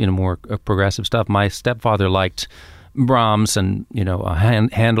stuff, more progressive stuff. My stepfather liked Brahms and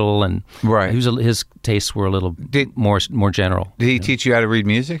Handel, and right. His tastes were a little more general. Did he teach you how to read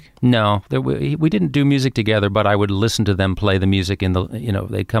music? No, we didn't do music together, but I would listen to them play the music in the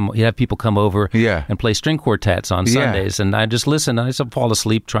he'd have people come over and play string quartets on Sundays, and I just listen. I just fall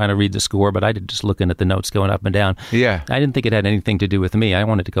asleep trying to read the score, but I did just looking at the notes going up and down. Yeah, I didn't think it had anything to do with me. I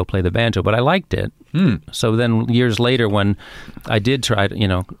wanted to go play the banjo, but I liked it. So then years later, when I did try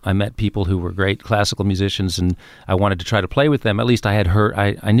to, I met people who were great classical musicians, and I wanted to try to play with them. At least I had heard,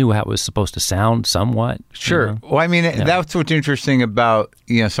 I knew how it was supposed to sound somewhat. Sure. Well, I mean, that's what's interesting about,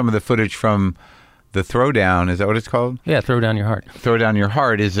 some of the footage from the throwdown, is that what it's called? Yeah, Throw Down Your Heart. Throw Down Your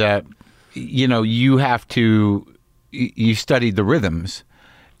Heart is that, you have to, you studied the rhythms,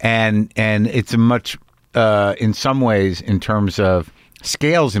 and it's a much, in some ways, in terms of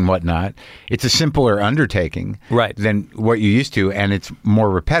scales and whatnot, it's a simpler undertaking than what you used to, and it's more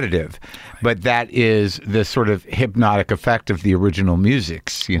repetitive. But that is the sort of hypnotic effect of the original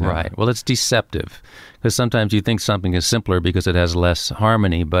musics, Right. Well, it's deceptive, because sometimes you think something is simpler because it has less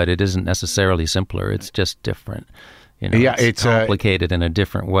harmony, but it isn't necessarily simpler. It's just different. It's complicated in a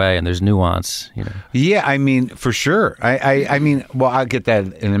different way, and there's nuance. Yeah, I mean, for sure. I mean, well, I'll get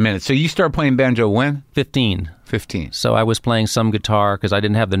that in a minute. So you started playing banjo when? 15. 15. So I was playing some guitar because I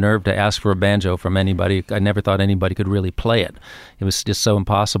didn't have the nerve to ask for a banjo from anybody. I never thought anybody could really play it. It was just so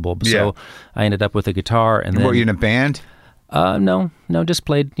impossible. Yeah. So I ended up with a guitar. And then, were you in a band? No, just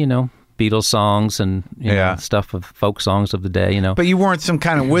played, Beatles songs and stuff of folk songs of the day, But you weren't some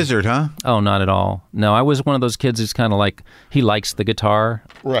kind of wizard, huh? Oh, not at all. No, I was one of those kids who's kind of like, he likes the guitar,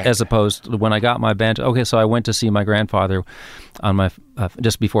 as opposed to when I got my banjo. Okay, so I went to see my grandfather on my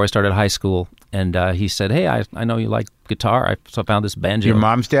just before I started high school, and he said, "Hey, I know you like guitar. I found this banjo." Your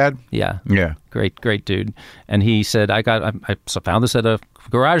mom's dad? Yeah. Yeah. Great dude. And he said, I found this at a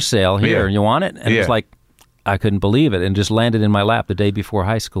garage sale here. You want it? And it was like, I couldn't believe it, and just landed in my lap the day before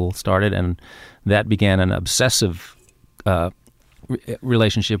high school started, and that began an obsessive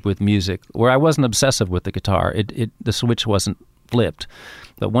relationship with music, where I wasn't obsessive with the guitar. The switch wasn't flipped,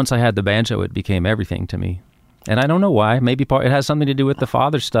 but once I had the banjo, it became everything to me. And I don't know why. Maybe it has something to do with the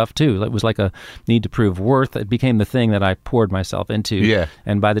father stuff too. It was like a need to prove worth. It became the thing that I poured myself into. Yeah.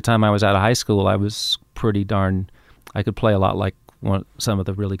 And by the time I was out of high school, I was pretty darn. I could play a lot like some of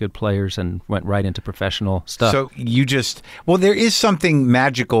the really good players, and went right into professional stuff. So there is something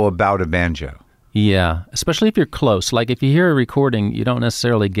magical about a banjo. Yeah, especially if you're close. Like if you hear a recording, you don't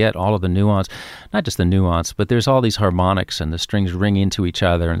necessarily get all of the nuance. Not just the nuance, but there's all these harmonics and the strings ring into each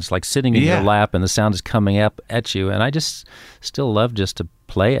other, and it's like sitting in your lap and the sound is coming up at you. And I just still love just to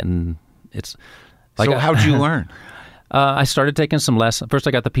play it. And it's like, so how'd you learn? I started taking some lessons. First,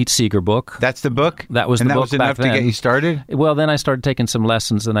 I got the Pete Seeger book. That's the book? That was the book. And that was enough to get you started? Well, then I started taking some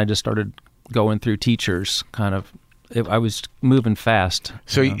lessons, and I just started going through teachers, kind of. I was moving fast.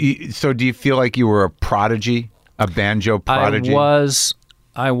 So so do you feel like you were a prodigy, a banjo prodigy?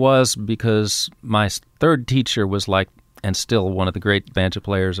 I was because my third teacher was like, and still one of the great banjo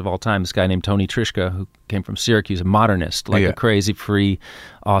players of all time, this guy named Tony Trischka, who came from Syracuse, a modernist, like a crazy, free,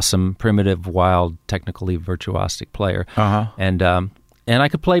 awesome, primitive, wild, technically virtuosic player. And I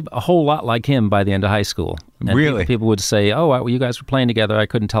could play a whole lot like him by the end of high school. And really? People would say, "Oh, you guys were playing together." I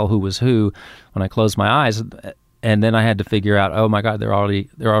couldn't tell who was who when I closed my eyes. And then I had to figure out, oh my God, there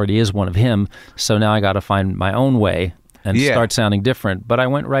already is one of him. So now I got to find my own way and start sounding different. But I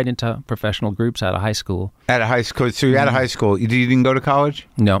went right into professional groups out of high school. Out of high school, so you're out of high school. You didn't go to college?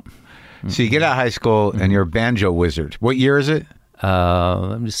 No. So you get out of high school and you're a banjo wizard. What year is it?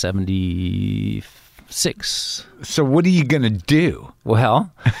 I'm 76. So what are you going to do?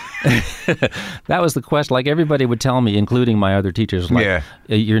 Well, that was the question. Like everybody would tell me, including my other teachers, like,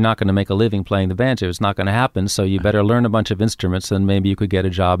 you're not going to make a living playing the banjo. It's not going to happen. So you better learn a bunch of instruments, and maybe you could get a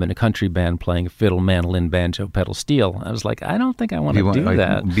job in a country band playing fiddle, mandolin, banjo, pedal steel. I was like, I don't think I want to do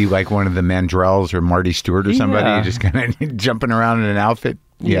that. Be like one of the Mandrells or Marty Stewart or somebody, just kind of jumping around in an outfit.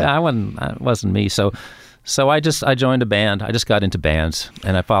 Yeah, it wasn't me. So I joined a band. I just got into bands,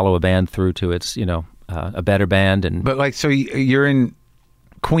 and I follow a band through to its, a better band. But like, so you're in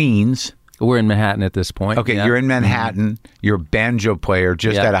Queens. We're in Manhattan at this point. Okay, you're in Manhattan. You're a banjo player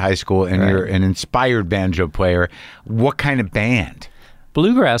just out of high school, and you're an inspired banjo player. What kind of band?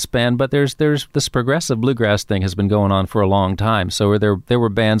 Bluegrass band, but there's this progressive bluegrass thing has been going on for a long time. So there were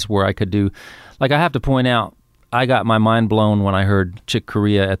bands where I could do, like I have to point out, I got my mind blown when I heard Chick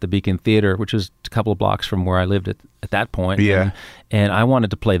Corea at the Beacon Theater, which was a couple of blocks from where I lived at that point. Yeah. And I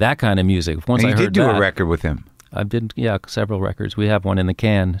wanted to play that kind of music. Once I did do a record with him. I did, several records. We have one in the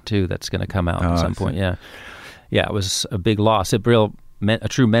can, too, that's going to come out at some point, Yeah, it was a big loss. A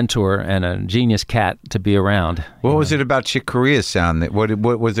true mentor and a genius cat to be around. What was it about Chick Corea's sound? What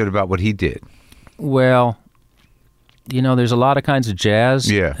was it about what he did? Well, there's a lot of kinds of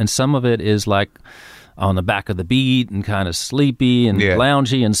jazz. Yeah. And some of it is like on the back of the beat and kind of sleepy and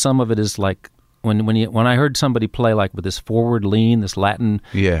loungy, and some of it is like when I heard somebody play like with this forward lean, this Latin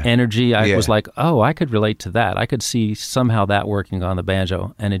energy, I was like, oh, I could relate to that. I could see somehow that working on the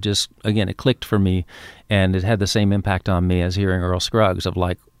banjo, and it just, again, it clicked for me, and it had the same impact on me as hearing Earl Scruggs of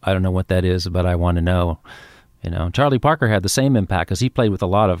like, I don't know what that is, but I want to know. Charlie Parker had the same impact because he played with a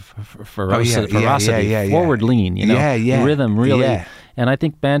lot of ferocity, forward lean, rhythm really. And I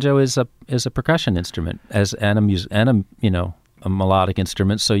think banjo is a percussion instrument and a melodic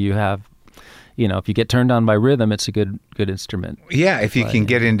instrument. So you have, if you get turned on by rhythm, it's a good instrument. Yeah, if you can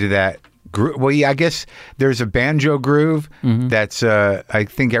get into that. Well, yeah, I guess there's a banjo groove that's, I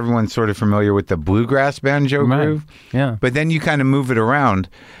think everyone's sort of familiar with the bluegrass banjo groove. Yeah. But then you kind of move it around.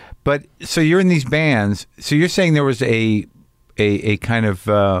 But so you're in these bands. So you're saying there was a kind of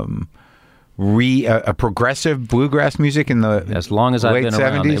a progressive bluegrass music in the as long as I've been 70s?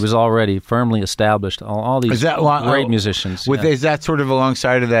 Around, it was already firmly established. All these great musicians. Is that sort of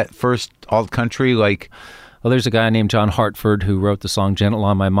alongside of that first alt country like? Well, there's a guy named John Hartford who wrote the song "Gentle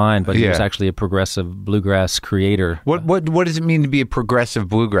on My Mind," but he was actually a progressive bluegrass creator. What does it mean to be a progressive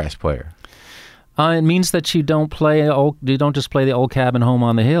bluegrass player? It means that you don't just play the old cabin home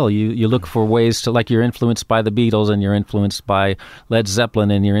on the hill. You look for ways to, like, you're influenced by the Beatles and you're influenced by Led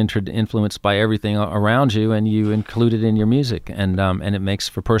Zeppelin and you're influenced by everything around you, and you include it in your music, and it makes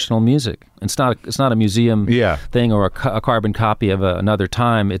for personal music. It's not a museum thing or a carbon copy of another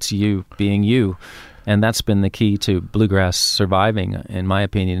time. It's you being you. And that's been the key to bluegrass surviving, in my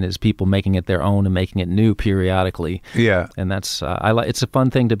opinion, is people making it their own and making it new periodically. Yeah, and that's it's a fun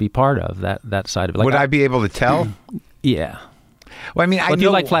thing to be part of. That side of it. Like, would I be able to tell? Yeah. Well, I mean, if you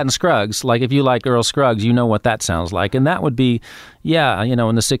like Flatt and Scruggs, like if you like Earl Scruggs, you know what that sounds like, and that would be, in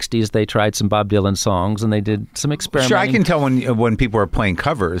the '60s they tried some Bob Dylan songs and they did some experimenting. Sure, I can tell when people are playing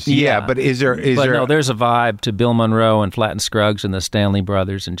covers. Yeah, but no, there's a vibe to Bill Monroe and Flatt and Scruggs and the Stanley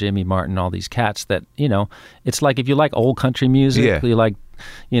Brothers and Jimmy Martin, all these cats that it's like if you like old country music, you like.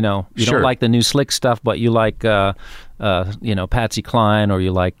 You don't like the new slick stuff, but you like, Patsy Cline, or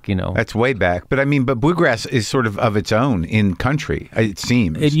you like, That's way back. But I mean, bluegrass is sort of its own in country, it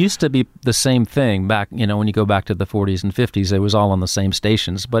seems. It used to be the same thing back, when you go back to the 40s and 50s, it was all on the same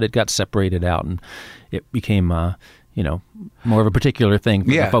stations, but it got separated out and it became, more of a particular thing for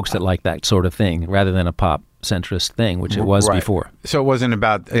the folks that like that sort of thing rather than a pop centrist thing, which it was before. So it wasn't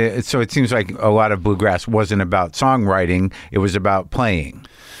about. So it seems like a lot of bluegrass wasn't about songwriting; it was about playing.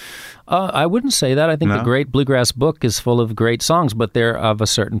 I wouldn't say that. I think the Great Bluegrass Book is full of great songs, but they're of a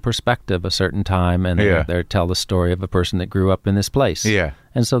certain perspective, a certain time, and they tell the story of a person that grew up in this place. Yeah,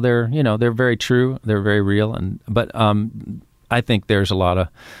 and so they're very true, they're very real, but I think there's a lot of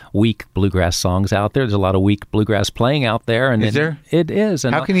weak bluegrass songs out there. There's a lot of weak bluegrass playing out there. And is there? It is.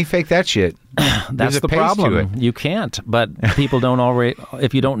 And how can you fake that shit? That's the problem. You can't. But people don't already.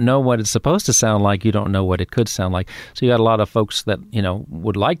 If you don't know what it's supposed to sound like, you don't know what it could sound like. So you got a lot of folks that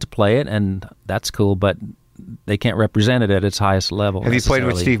would like to play it, and that's cool, but they can't represent it at its highest level. Have you played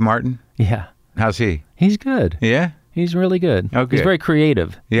with Steve Martin? Yeah. How's he? He's good. Yeah. He's really good. Oh, good. He's very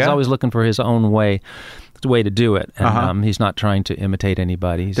creative. Yeah? He's always looking for his own way to do it, and he's not trying to imitate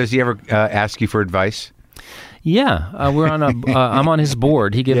anybody. Does he ever ask you for advice? Yeah, we're on I'm on his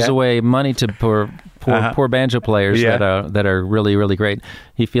board. He gives away money to poor banjo players that are really, really great.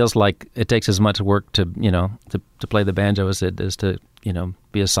 He feels like it takes as much work to play the banjo as it is to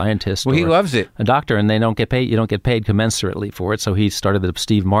be a scientist. Well, he loves it. A doctor, and they don't get paid. You don't get paid commensurately for it. So he started the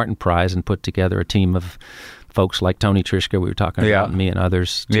Steve Martin Prize and put together a team of folks like Tony Trischka, we were talking about, and me and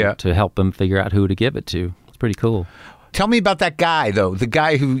others to help them figure out who to give it to. It's pretty cool. Tell me about that guy, though. The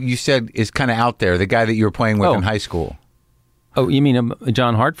guy who you said is kind of out there. The guy that you were playing with in high school. Oh, you mean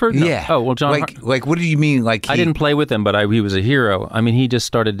John Hartford? No. Yeah. Oh, well, John. Like, what do you mean? Like, I didn't play with him, but he was a hero. I mean, he just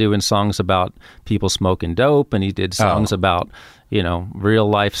started doing songs about people smoking dope, and he did songs about real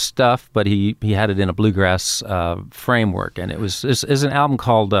life stuff. But he had it in a bluegrass framework, and it's an album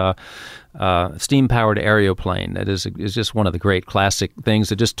called Steam Powered Aeroplane. That is just one of the great classic things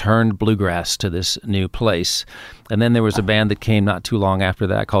that just turned bluegrass to this new place. And then there was a band that came not too long after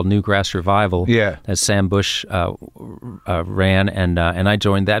that called Newgrass Revival. Yeah, that Sam Bush ran, and I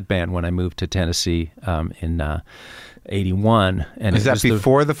joined that band when I moved to Tennessee in '81. And is that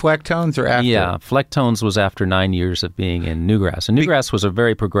before the Flecktones or after? Yeah, Flecktones was after 9 years of being in Newgrass, and Newgrass was a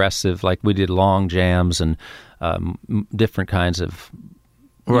very progressive. Like, we did long jams and different kinds of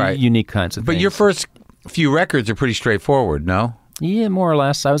unique kinds of things. But your first few records are pretty straightforward, no? Yeah, more or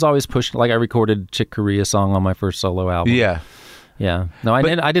less. I was always pushing. Like, I recorded Chick Corea song on my first solo album. Yeah. Yeah. No,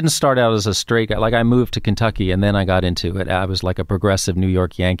 I didn't start out as a straight guy. Like, I moved to Kentucky, and then I got into it. I was like a progressive New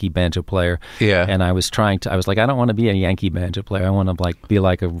York Yankee banjo player. Yeah. And I was like, I don't want to be a Yankee banjo player. I want to be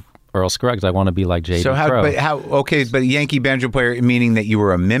like a Earl Scruggs. I want to be like J.D. Crowe. But Yankee banjo player, meaning that you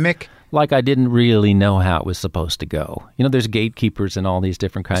were a mimic? Like, I didn't really know how it was supposed to go. There's gatekeepers in all these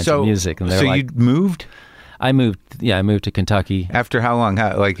different kinds of music. And you moved? I moved to Kentucky. After how long?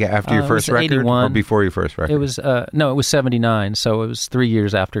 After your first record 81. or before your first record? It was it was 79, so it was 3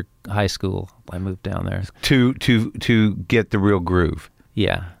 years after high school I moved down there. To get the real groove.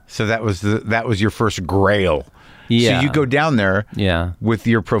 Yeah. So that was your first grail. Yeah. So you go down there Yeah. with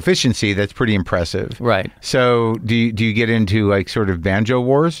your proficiency, that's pretty impressive. Right. So do you get into like sort of banjo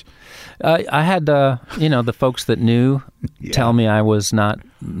wars? I had the folks that knew tell me I was not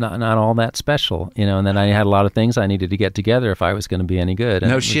all that special, and then I had a lot of things I needed to get together if I was going to be any good.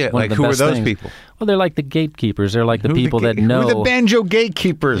 And No shit. Like who are those people? Well, they're like the gatekeepers. They're like the people that know. Who are the banjo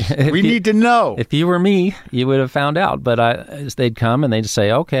gatekeepers? We need to know. If you were me, you would have found out. But they'd come and they'd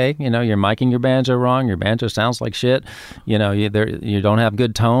say, okay, you're miking your banjo wrong. Your banjo sounds like shit. You don't have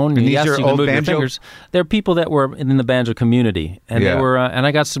good tone. And these yes, are you can old move banjo? your fingers. They're people that were in the banjo community, and they were. And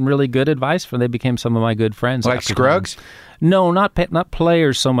I got some really good advice from. They became some of my good friends. Like after Scruggs? time. No, not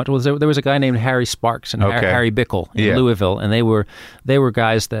players so much. Well, there was a guy named Harry Sparks and Harry Bickle in Louisville, and they were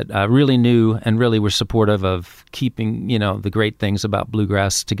guys that really knew and really were supportive of keeping the great things about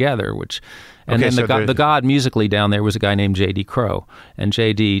bluegrass together. The god musically down there was a guy named J.D. Crowe, and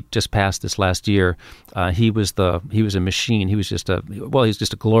J.D. just passed this last year. He was a machine. He was just a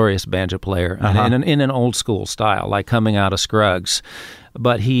glorious banjo player in an old school style, like coming out of Scruggs.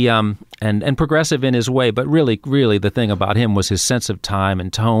 But he and progressive in his way, but really the thing about him was his sense of time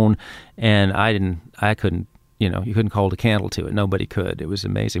and tone, and I couldn't you couldn't hold a candle to it. Nobody could. It was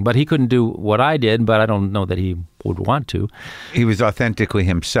amazing. But he couldn't do what I did, but I don't know that he would want to. He was authentically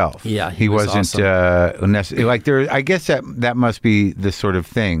himself. Yeah, he wasn't awesome. like there. I guess that must be the sort of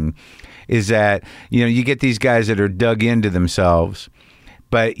thing, is that you get these guys that are dug into themselves.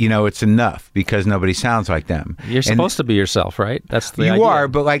 But, it's enough because nobody sounds like them. You're supposed to be yourself, right? That's the idea. You are,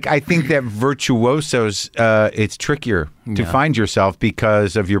 but I think that virtuosos, it's trickier to find yourself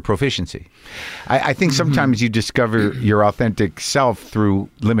because of your proficiency. I think sometimes you discover your authentic self through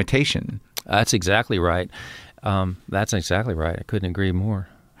limitation. That's exactly right. I couldn't agree more.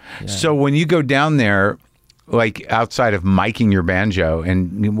 Yeah. So when you go down there, like outside of miking your banjo,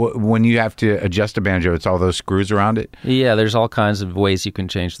 and when you have to adjust a banjo, it's all those screws around it? Yeah, there's all kinds of ways you can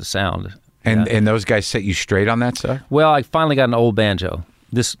change the sound. And those guys set you straight on that stuff? Well, I finally got an old banjo.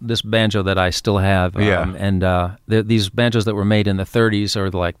 This banjo that I still have. These banjos that were made in the 30s are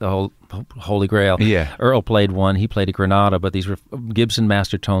like the whole Holy Grail. Yeah. Earl played one. He played a Granada, but these were Gibson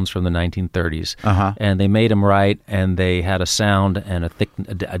Master Tones from the 1930s. And they made them right, and they had a sound and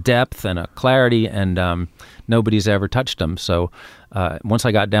a depth and a clarity, and nobody's ever touched them. So once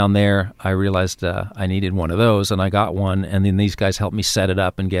I got down there, I realized I needed one of those, and I got one, and then these guys helped me set it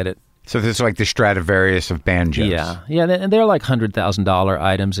up and get it. So this is like the Stradivarius of banjos. Yeah, and they're like $100,000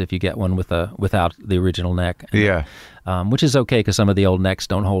 items if you get one without the original neck. Which is okay because some of the old necks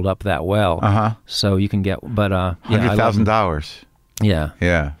don't hold up that well. So you can get, but $100,000.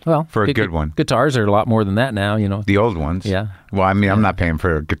 Yeah. Well, for a good one. Guitars are a lot more than that now, The old ones. Yeah. Well, I mean, I'm not paying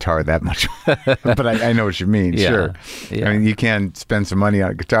for a guitar that much, but I know what you mean. Yeah. Sure. Yeah. I mean, you can spend some money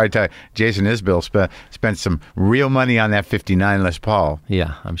on a guitar. I tell you, Jason Isbell spent some real money on that '59 Les Paul.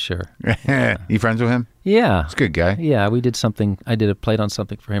 Yeah, I'm sure. You friends with him? Yeah. He's a good guy. Yeah, we did something. I played on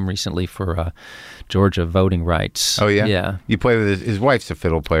something for him recently for Georgia voting rights. Oh, yeah? Yeah. You play with his wife's a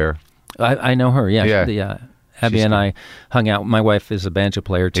fiddle player. I know her, yeah. Yeah. Abby and I hung out. My wife is a banjo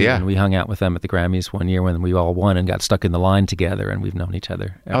player, too, Yeah. and we hung out with them at the Grammys one year when we all won and got stuck in the line together, and we've known each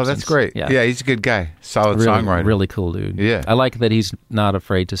other ever Oh, that's since. great. Yeah, he's a good guy. Solid really, songwriter. Really cool dude. Yeah. I like that he's not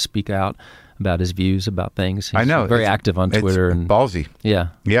afraid to speak out about his views about things. He's I know. very active on Twitter. It's and ballsy. Yeah.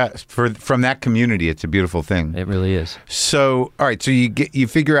 Yeah, from that community, it's a beautiful thing. It really is. So, all right, so you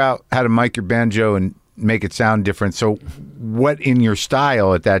figure out how to mic your banjo and make it sound different. So what in your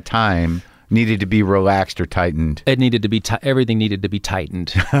style at that time needed to be relaxed or tightened? It needed to be everything needed to be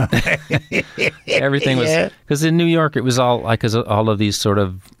tightened. Everything was, because in New York it was all like, because all of these sort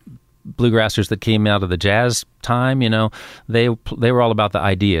of bluegrassers that came out of the jazz time, they were all about the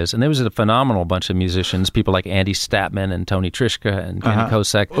ideas, and there was a phenomenal bunch of musicians, people like Andy Statman and Tony Trischka and Kenny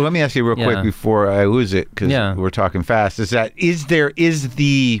Kosek. Well, let me ask you real quick before I lose it, because we're talking fast. Is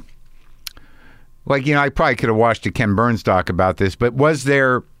the like, I probably could have watched a Ken Burns doc about this, but was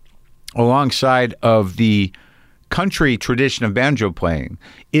there, alongside of the country tradition of banjo playing,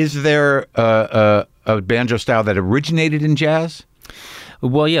 is there a banjo style that originated in jazz?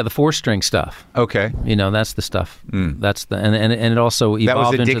 Well, yeah, the 4-string stuff. Okay. That's the stuff. That's the and it also evolved into this. That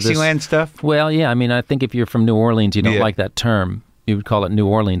was the into Dixieland stuff? Well, yeah, I mean, I think if you're from New Orleans, you don't like that term. you would call it New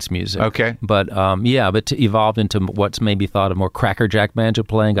Orleans music. Okay. But but evolved into what's maybe thought of more crackerjack banjo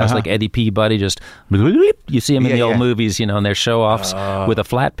playing. Guys like Eddie Peabody, just you see him in the old movies, in their show-offs with a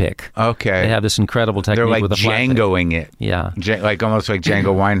flat pick. Okay. They have this incredible technique. They're like with a flat Djangoing it. Yeah. Like almost like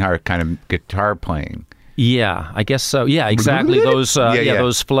Django Reinhardt kind of guitar playing. Yeah, I guess so. Yeah, exactly. Those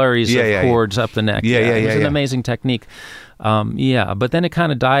those flurries of chords up the neck. It was an amazing technique. But then it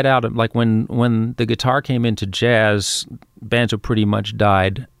kind of died out. Like when the guitar came into jazz, banjo pretty much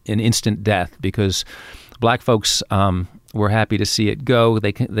died an instant death because black folks were happy to see it go.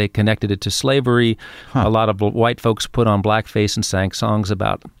 They connected it to slavery. A lot of white folks put on blackface and sang songs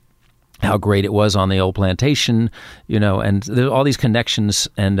about how great it was on the old plantation, and there all these connections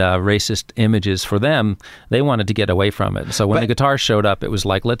and racist images for them. They wanted to get away from it. So when the guitar showed up, it was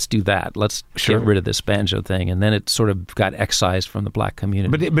like, let's do that. Let's get rid of this banjo thing. And then it sort of got excised from the black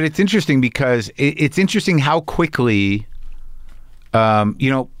community. But it's interesting because it's interesting how quickly, I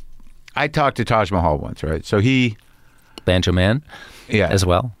talked to Taj Mahal once, right? So he... Banjo man, as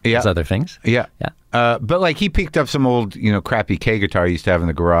well as other things. Yeah. But like he picked up some old, crappy K guitar he used to have in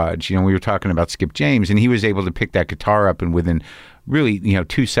the garage. We were talking about Skip James, and he was able to pick that guitar up and within really,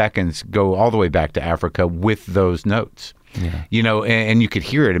 2 seconds go all the way back to Africa with those notes. Yeah. And you could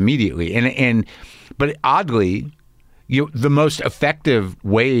hear it immediately. But oddly, the most effective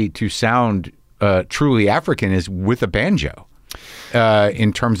way to sound truly African is with a banjo.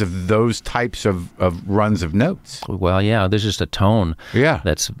 In terms of those types of runs of notes. Well, yeah, there's just a tone. Yeah.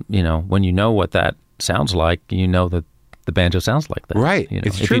 That's, when you know what that sounds like, that the banjo sounds like that. Right.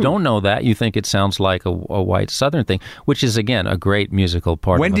 It's true. If you don't know that, you think it sounds like a white Southern thing, which is, again, a great musical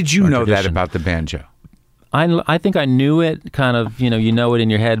part When of did you know tradition. that about the banjo? I think I knew it kind of, you know it in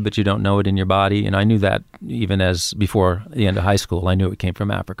your head, but you don't know it in your body. And I knew that even as before the end of high school, I knew it came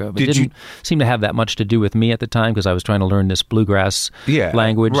from Africa. But it didn't seem to have that much to do with me at the time because I was trying to learn this bluegrass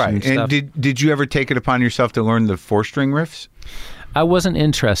language and stuff. And did you ever take it upon yourself to learn the 4-string riffs? I wasn't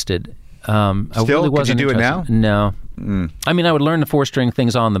interested. Still? I really wasn't Could you do interested. it now? No. I mean, I would learn the 4-string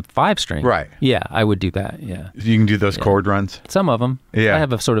things on the 5-string. Right. Yeah, I would do that, yeah. You can do those chord runs? Some of them. Yeah. I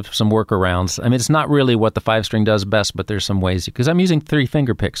have some workarounds. I mean, it's not really what the 5-string does best, but there's some ways, because I'm using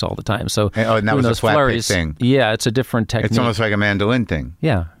 3-finger picks all the time. So, and that was a flat pick thing. Yeah, it's a different technique. It's almost like a mandolin thing.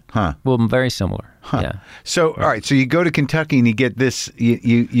 Yeah. Huh. Well, very similar. Huh. Yeah. So, all right. So you go to Kentucky and you get this.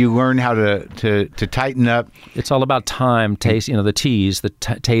 You learn how to tighten up. It's all about time, taste. The T's, the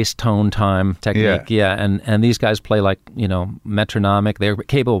taste, tone, time technique. Yeah. And these guys play like metronomic. They're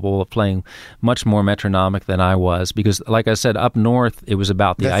capable of playing much more metronomic than I was because, like I said, up north it was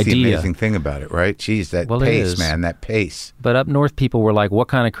about the idea. That's the amazing thing about it, right? Jeez, that pace, man. That pace. But up north, people were like, "What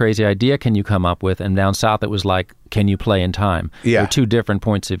kind of crazy idea can you come up with?" And down south, it was like, "Can you play in time?" Yeah. They're two different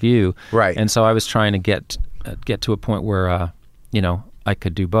points of view. Right. And so I was trying to get to a point where I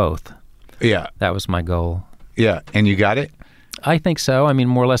could do both. Yeah. That was my goal. Yeah. And you got it? I think so. I mean,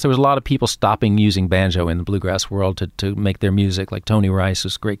 more or less, there was a lot of people stopping using banjo in the bluegrass world to make their music. Like Tony Rice,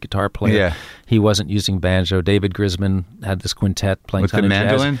 who's a great guitar player. Yeah. He wasn't using banjo. David Grisman had this quintet playing with the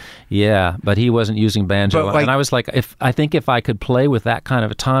mandolin. Jazz. Yeah, but he wasn't using banjo. And I was like, if I could play with that kind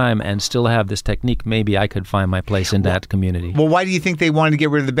of a time and still have this technique, maybe I could find my place in that community. Well, why do you think they wanted to get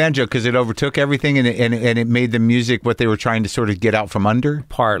rid of the banjo? Because it overtook everything and it made the music what they were trying to sort of get out from under?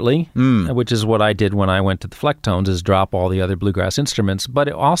 Partly, which is what I did when I went to the Flecktones, is drop all the other bluegrass instruments. But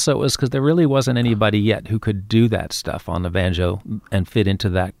it also was because there really wasn't anybody yet who could do that stuff on the banjo and fit into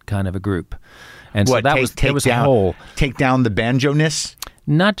that kind of a group. And so that was a whole... Take down the banjo-ness?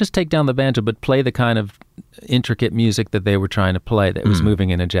 Not just take down the banjo, but play the kind of intricate music that they were trying to play that was moving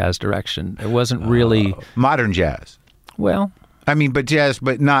in a jazz direction. It wasn't really... modern jazz. Well... I mean, but jazz,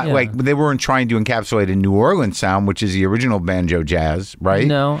 but not like they weren't trying to encapsulate a New Orleans sound, which is the original banjo jazz, right?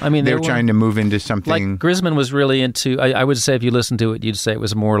 No, I mean they were trying to move into something. Like Grisman was really into. I would say if you listen to it, you'd say it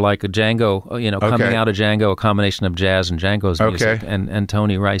was more like a Django. Coming out of Django, a combination of jazz and Django's music. And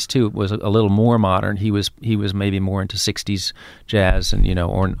Tony Rice too was a little more modern. He was maybe more into '60s jazz and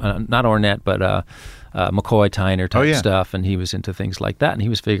or not Ornette, but. McCoy Tyner type stuff, and he was into things like that, and he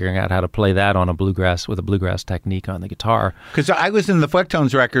was figuring out how to play that on a bluegrass technique on the guitar. Because I listened to the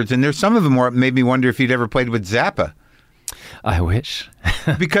Flecktones records, and there's some of them where it made me wonder if you'd ever played with Zappa. I wish.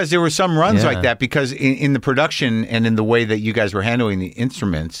 Because there were some runs like that, because in the production and in the way that you guys were handling the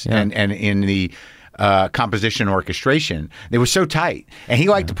instruments and in the composition orchestration, they were so tight, and he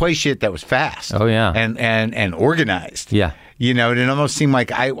liked to play shit that was fast. Oh yeah, and organized. Yeah, it almost seemed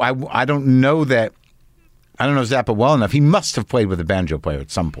like I don't know that. I don't know Zappa well enough. He must have played with a banjo player at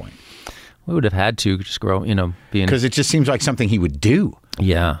some point. We would have had to just grow, being... Because it just seems like something he would do.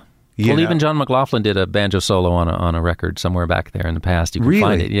 Yeah. Even John McLaughlin did a banjo solo on a record somewhere back there in the past. You can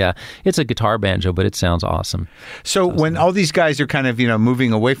find it. Yeah, it's a guitar banjo, but it sounds awesome. So when all these guys are kind of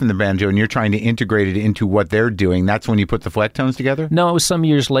moving away from the banjo, and you're trying to integrate it into what they're doing, that's when you put the Flecktones together? No, it was some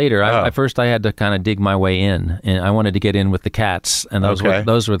years later. First I had to kind of dig my way in, and I wanted to get in with the Cats, and those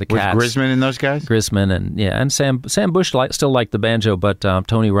were the Cats. Was Grisman and those guys? Grisman and Sam Bush still liked the banjo, but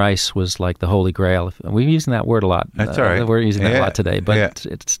Tony Rice was like the holy grail. We're using that word a lot. That's all right. We're using that a lot today, but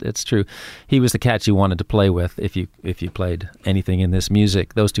it's true. He was the Cats you wanted to play with if you played anything in this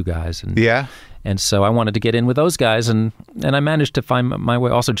music. Those two guys. And so I wanted to get in with those guys, and I managed to find my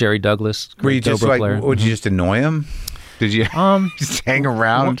way. Also, Jerry Douglas. Were you just would you just annoy him? Did you just hang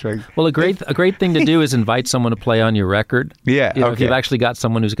around? Well, a great thing to do is invite someone to play on your record. Yeah, If you've actually got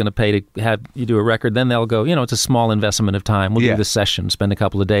someone who's going to pay to have you do a record, then they'll go, it's a small investment of time. We'll do this session, spend a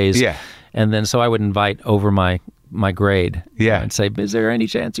couple of days. Yeah. And then so I would invite over my grade. Yeah. And say, is there any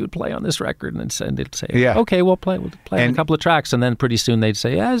chance you would play on this record? And they'd say, yeah. Okay, we'll play on a couple of tracks. And then pretty soon they'd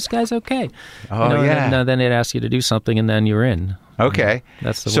say, this guy's okay. Oh, yeah. And then they'd ask you to do something, and then you're in. Okay.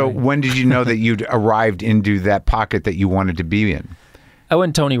 That's the so way. When did you know that you'd arrived into that pocket that you wanted to be in?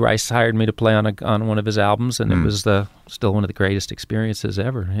 When Tony Rice hired me to play on one of his albums, and it was still one of the greatest experiences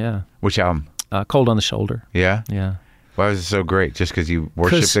ever. Yeah. Which album? Cold on the Shoulder. Yeah? Yeah. Why was it so great? Just because you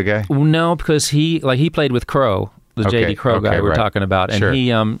worshipped the guy? No, because he played with Crow, the J.D. Crow guy we're talking about, and sure.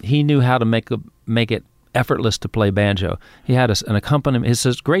 he knew how to make it effortless to play banjo. He had an accompaniment. He's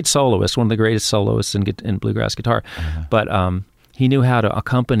a great soloist, one of the greatest soloists in bluegrass guitar, but he knew how to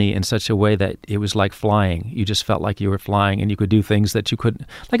accompany in such a way that it was like flying. You just felt like you were flying, and you could do things that you couldn't,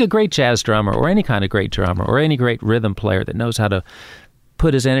 like a great jazz drummer or any kind of great drummer or any great rhythm player that knows how to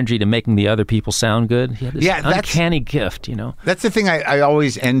put his energy to making the other people sound good. He had this uncanny gift, That's the thing I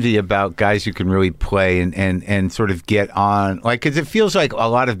always envy about guys who can really play and sort of get on, because it feels like a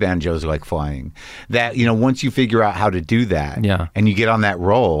lot of banjos are like flying. That, once you figure out how to do that and you get on that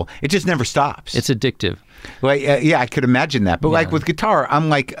roll, it just never stops. It's addictive. I could imagine that. But like with guitar, I'm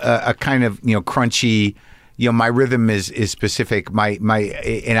like a kind of, crunchy, my rhythm is specific.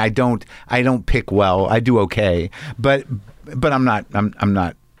 And I don't pick well. I do okay. But I'm not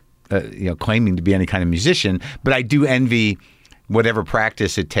claiming to be any kind of musician, but I do envy whatever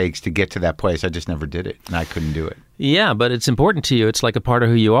practice it takes to get to that place. I just never did it, and I couldn't do it. Yeah, but it's important to you. It's like a part of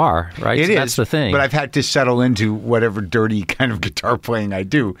who you are, right? It is. That's the thing. But I've had to settle into whatever dirty kind of guitar playing I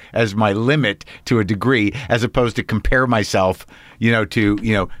do as my limit to a degree, as opposed to compare myself, to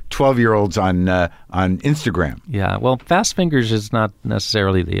 12-year-olds on Instagram. Yeah, well, fast fingers is not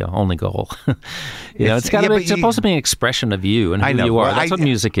necessarily the only goal. It's supposed to be an expression of you and who you are. That's what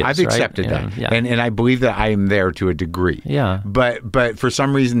music is. I've accepted that, and I believe that I am there to a degree. Yeah, but for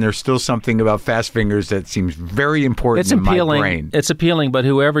some reason, there's still something about fast fingers that seems very important in my brain. It's appealing, but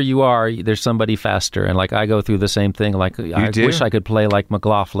whoever you are, there's somebody faster. And I go through the same thing. I wish I could play like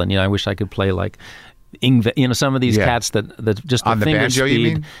McLaughlin. I wish I could play like Yngwie, some of these cats that just on the finger banjo, speed.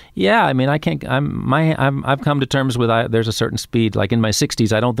 you mean? Yeah, I mean, I can't. I've come to terms with there's a certain speed. Like in my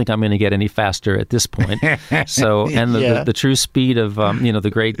 60s, I don't think I'm going to get any faster at this point. So, and the true speed of the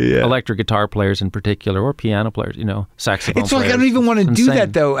great electric guitar players in particular, or piano players, saxophone. It's like players. I don't even want to do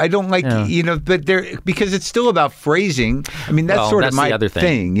that though. I don't like but because it's still about phrasing. I mean, that's sort of my other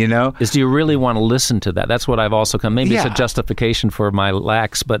thing. Is do you really want to listen to that? That's what I've also come. Maybe it's a justification for my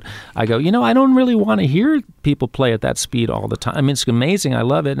lacks, but I go, I don't really want to hear people play at that speed all the time. I mean, it's amazing. I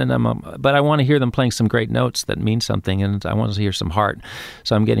love it, but I want to hear them playing some great notes that mean something, and I want to hear some heart.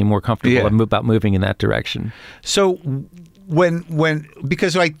 So I'm getting more comfortable about moving in that direction. So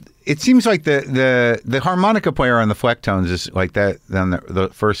because it seems like the harmonica player on the Flecktones is like that on the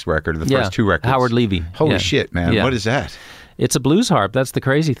first record, the first two records. Howard Levy. Holy shit, man! Yeah. What is that? It's a blues harp. That's the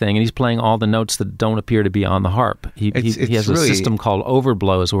crazy thing. And he's playing all the notes that don't appear to be on the harp. He has a system called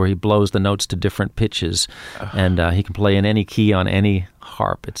overblows where he blows the notes to different pitches. And he can play in any key on any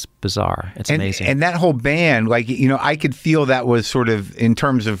harp. It's bizarre. It's amazing. And that whole band, I could feel that was sort of in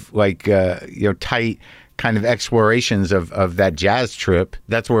terms of tight kind of explorations of that jazz trip.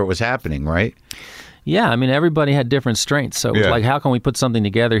 That's where it was happening, right? Yeah, I mean, everybody had different strengths. So it was like, how can we put something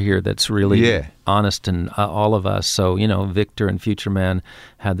together here that's really honest in all of us? So, Victor and Future Man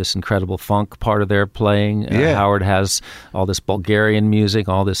had this incredible funk part of their playing. Howard has all this Bulgarian music,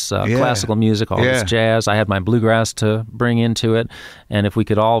 all this classical music, all this jazz. I had my bluegrass to bring into it. And if we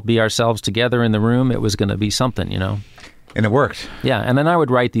could all be ourselves together in the room, it was going to be something, And it worked. Yeah, and then I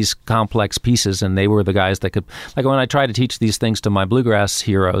would write these complex pieces, and they were the guys that could, when I tried to teach these things to my bluegrass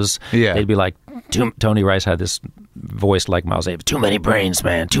heroes, they'd be like, Tony Rice had this voiced like Miles Davis. Too many brains,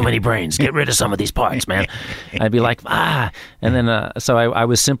 man. Too many brains. Get rid of some of these parts, man. I'd be like, and then so I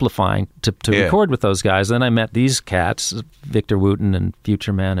was simplifying to record with those guys. Then I met these cats, Victor Wooten and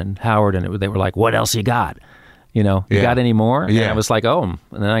Future Man and Howard, and they were like, "What else you got? You got any more?" And I was like, "Oh," and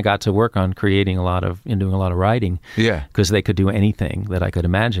then I got to work on doing a lot of writing. Yeah, because they could do anything that I could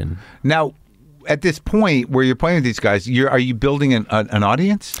imagine. Now, at this point where you're playing with these guys, are you building an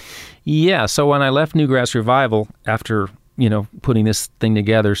audience? Yeah. So when I left Newgrass Revival after putting this thing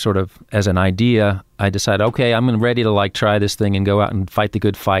together sort of as an idea, I decided, okay, I'm ready to try this thing and go out and fight the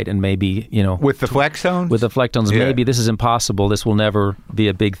good fight, and maybe with the Flecktones. With the Flecktones, maybe this is impossible. This will never be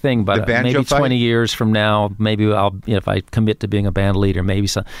a big thing, but maybe 20 years from now, maybe I'll if I commit to being a band leader, maybe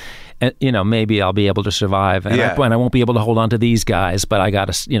some. Maybe I'll be able to survive, and I won't be able to hold on to these guys. But I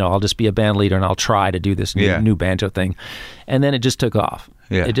got to, I'll just be a band leader, and I'll try to do this new banjo thing. And then it just took off.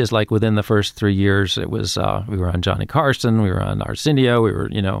 Yeah. It just within the first 3 years, it was we were on Johnny Carson, we were on Arsenio, we were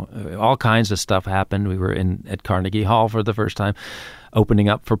all kinds of stuff happened. We were at Carnegie Hall for the first time, opening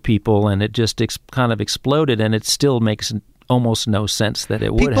up for people, and it just kind of exploded. And it still makes almost no sense that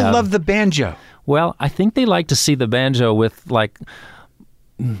it would have. People love the banjo. Well, I think they like to see the banjo with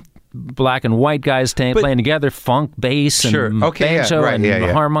black and white guys playing together, funk, bass, and banjo and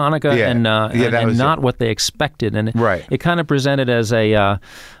harmonica, and not what they expected. And it kind of presented as a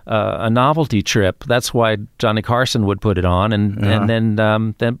novelty trip. That's why Johnny Carson would put it on, and then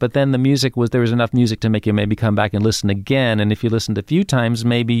the music there was enough music to make you maybe come back and listen again. And if you listened a few times,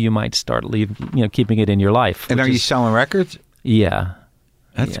 maybe you might start keeping it in your life. And are you selling records? Yeah,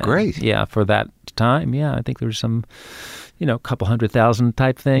 that's great. Yeah, for that time, I think there was some. A couple 100,000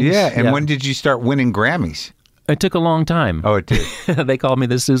 type things. Yeah, and when did you start winning Grammys? It took a long time. Oh, it did. They called me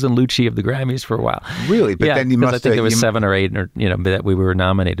the Susan Lucci of the Grammys for a while. Really? But then you must. I think it was 7 or 8, that we were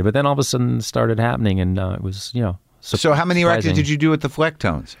nominated. But then all of a sudden, it started happening, and it was, So how many records did you do with the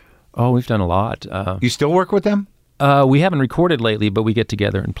Flecktones? Oh, we've done a lot. You still work with them? We haven't recorded lately, but we get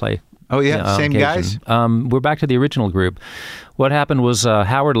together and play. Oh, yeah? Same guys? We're back to the original group. What happened was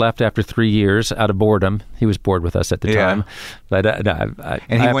Howard left after 3 years out of boredom. He was bored with us at the time. But I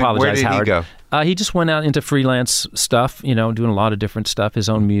apologize, where did Howard. He go? He just went out into freelance stuff, doing a lot of different stuff, his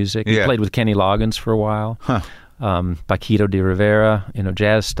own music. He played with Kenny Loggins for a while. Paquito de Rivera,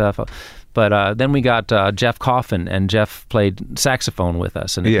 jazz stuff. But then we got Jeff Coffin, and Jeff played saxophone with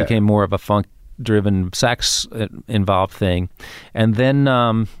us, and it became more of a funk-driven sax-involved thing. And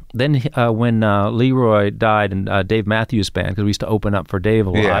then when Leroy died and Dave Matthews Band, because we used to open up for Dave a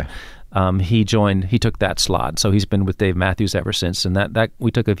lot, he took that slot. So he's been with Dave Matthews ever since. And that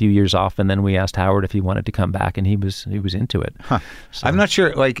we took a few years off, and then we asked Howard if he wanted to come back, and he was into it. Huh. So. I'm not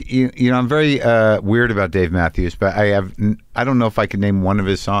sure. I'm very weird about Dave Matthews, but I don't know if I could name one of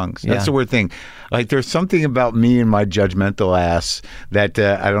his songs. That's the weird thing. There's something about me and my judgmental ass that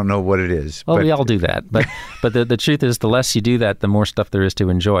I don't know what it is. Well, we all do that. But the truth is, the less you do that, the more stuff there is to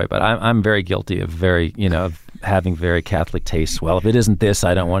enjoy. But I'm very guilty of of having very Catholic tastes. Well, if it isn't this,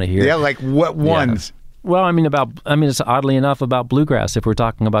 I don't want to hear it. Yeah, like what ones? Well, it's oddly enough about bluegrass. If we're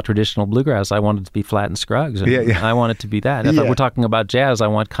talking about traditional bluegrass, I want it to be Flat and Scruggs. I want it to be that. If we're talking about jazz, I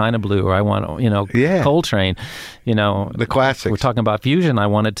want Kind of Blue, or I want, Coltrane. The classics. If we're talking about fusion, I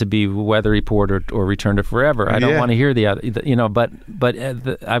want it to be Weather Report or Return to Forever. I don't want to hear the other, but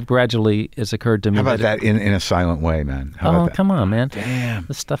I've gradually, it's occurred to me. How about that in a silent way, man? Come on, man. Damn.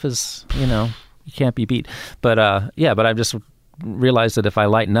 This stuff is, you can't be beat. But I've just realized that if I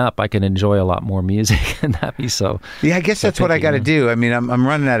lighten up, I can enjoy a lot more music and not be so. Yeah, I guess that's what I got to do. I mean, I'm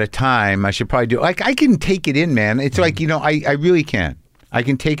running out of time. I should probably do. I can take it in, man. It's I really can. I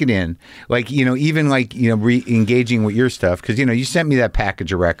can take it in. Even re-engaging with your stuff, because you sent me that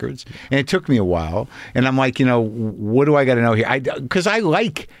package of records, and it took me a while. And I'm like, what do I got to know here? Because I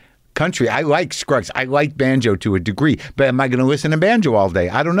like country. I like Scruggs. I like banjo to a degree. But am I going to listen to banjo all day?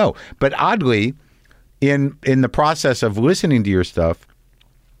 I don't know. But oddly, in the process of listening to your stuff,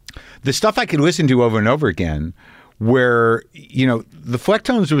 the stuff I could listen to over and over again, where the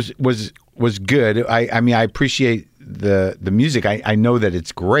Flecktones was good. I appreciate the music. I know that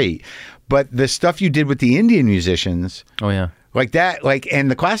it's great, but the stuff you did with the Indian musicians, like that, and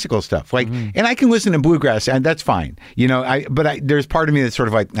the classical stuff, and I can listen to bluegrass, and that's fine, but there's part of me that's sort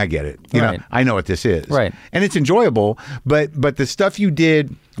of like, I get it, I know what this is, right, and it's enjoyable, but the stuff you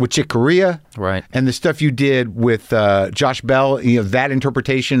did with Chick Corea, right, and the stuff you did with Josh Bell, that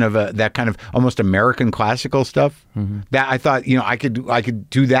interpretation of that kind of almost American classical stuff, that I thought, I could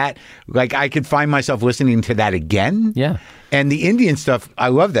do that, I could find myself listening to that again, and the Indian stuff, I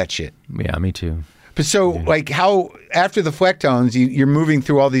love that shit. Yeah, me too. But so, how after the Flecktones, you're moving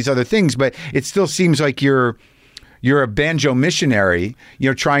through all these other things, but it still seems like you're you're a banjo missionary,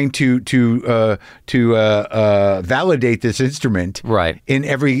 trying to validate this instrument in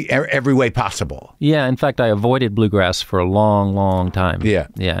every way possible. Yeah, in fact, I avoided bluegrass for a long, long time. Yeah.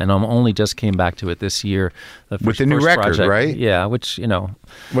 And I only just came back to it this year. With the new record, project, right? Yeah, which,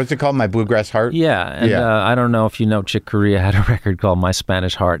 What's it called? My Bluegrass Heart? Yeah, and I don't know if you know, Chick Corea had a record called My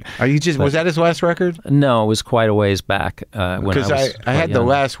Spanish Heart. Was that his last record? No, it was quite a ways back. Because I had the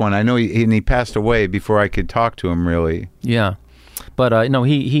last one. I know he passed away before I could talk to him, really. Yeah. But no,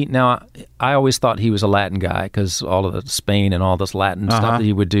 he now I always thought he was a Latin guy because all of the Spain and all this Latin stuff that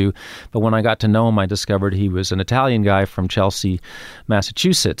he would do. But when I got to know him, I discovered he was an Italian guy from Chelsea,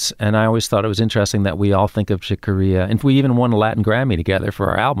 Massachusetts. And I always thought it was interesting that we all think of Chick Corea, and we even won a Latin Grammy together for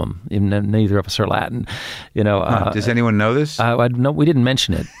our album. Even though neither of us are Latin, Does anyone know this? No, we didn't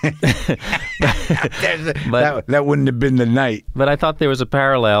mention it. That wouldn't have been the night. But I thought there was a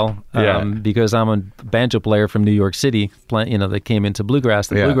parallel because I'm a banjo player from New York City, that came into bluegrass.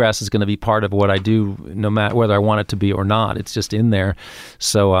 The bluegrass is going to be part of what I do, no matter whether I want it to be or not. It's just in there.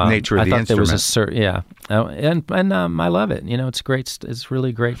 So nature of the instrument. There was and I love it. It's great. It's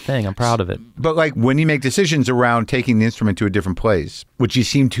really a great thing. I'm proud of it. But like when you make decisions around taking the instrument to a different place, which you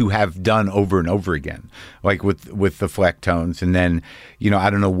seem to have done over and over again, like with the Flecktones, and then I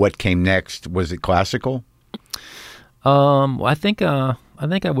don't know what came next. Was it classical? I think I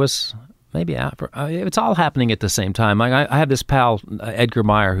was. Maybe after. It's all happening at the same time. I have this pal, Edgar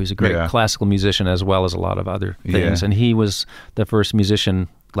Meyer, who's a great classical musician as well as a lot of other things. And he was the first musician,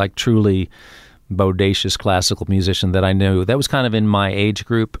 like truly bodacious classical musician that I knew. That was kind of in my age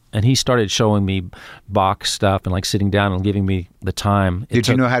group. And he started showing me Bach stuff and like sitting down and giving me the time. Did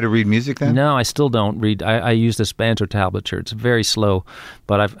you know how to read music then? No, I still don't read. I use this banjo tablature. It's very slow,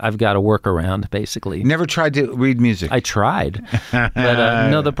 but I've got a workaround, basically. You never tried to read music? I tried. But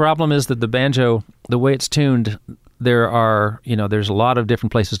no, the problem is that the banjo, the way it's tuned, there's a lot of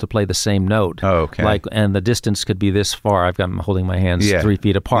different places to play the same note. Oh, okay. And the distance could be this far. I'm holding my hands 3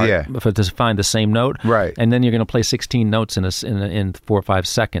 feet apart. Yeah. To find the same note. Right. And then you're going to play 16 notes in 4 or 5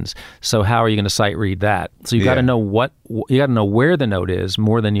 seconds. So how are you going to sight read that? So you got to know where the note is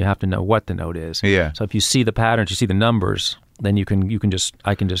more than you have to know what the note is. Yeah. So if you see the patterns, you see the numbers, then I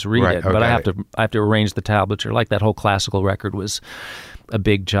can just read it. But I have to arrange the tablature. Like that whole classical record was a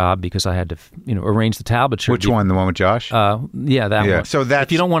big job because I had to, arrange the tablature. Which one? The one with Josh? Yeah, that one. So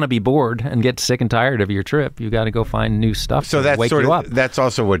if you don't want to be bored and get sick and tired of your trip, you got to go find new stuff. So to wake you up. That's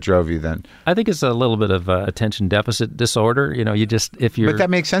also what drove you then. I think it's a little bit of attention deficit disorder. But that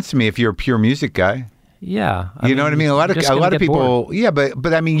makes sense to me if you're a pure music guy. Yeah, you know what I mean. A lot of people. Bored. Yeah,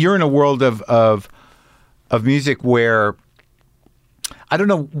 but I mean, you're in a world of music where. I don't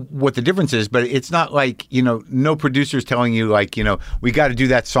know what the difference is, but it's not like, no producer's telling you like, we got to do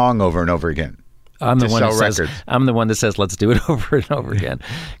that song over and over again. I'm the one that says, let's do it over and over again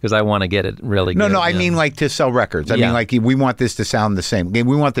because I want to get it really good. No, I mean like to sell records. I mean like we want this to sound the same. We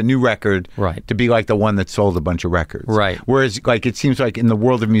want the new record to be like the one that sold a bunch of records. Right. Whereas like it seems like in the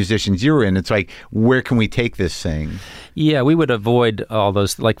world of musicians you're in, it's like, where can we take this thing? Yeah, we would avoid all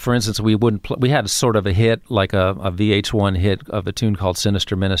those. Like, for instance, we wouldn't. We had sort of a hit, like a VH1 hit of a tune called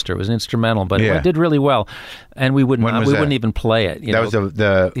 "Sinister Minister." It was instrumental, but it did really well, and we wouldn't. We wouldn't even play it. Was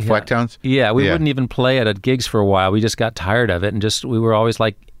the Flecktones. Yeah, we wouldn't even play it at gigs for a while. We just got tired of it, and we were always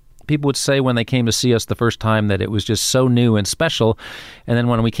like. People would say when they came to see us the first time that it was just so new and special, and then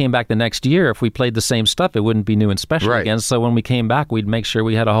when we came back the next year, if we played the same stuff, it wouldn't be new and special again. So when we came back, we'd make sure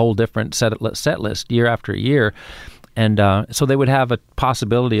we had a whole different set list year after year. And so they would have a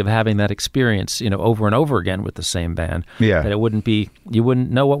possibility of having that experience, over and over again with the same band. Yeah. That you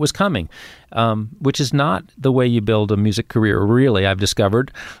wouldn't know what was coming, which is not the way you build a music career. Really, I've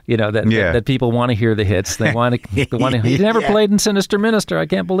discovered, that people want to hear the hits. They want to. You never played in Sinister Minister. I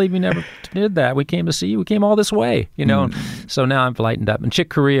can't believe you never did that. We came to see you. We came all this way. So now I've lightened up. And Chick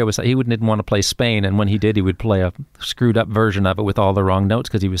Corea didn't want to play Spain, and when he did, he would play a screwed up version of it with all the wrong notes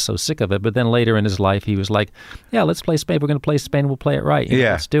because he was so sick of it. But then later in his life, he was like, "Yeah, let's play Spain. We're going to play Spain. We'll play it right.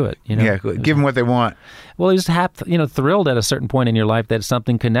 Let's do it." Yeah, give them what they want. Well, he was thrilled at a certain point in your life that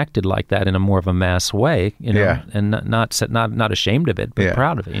something connected like that in a more of a mass way, and not ashamed of it, but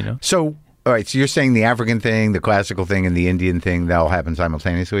proud of it, So, all right, so you're saying the African thing, the classical thing, and the Indian thing, that all happen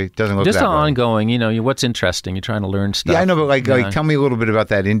simultaneously? It doesn't look just that ongoing, what's interesting. You're trying to learn stuff. Yeah, I know, but like tell me a little bit about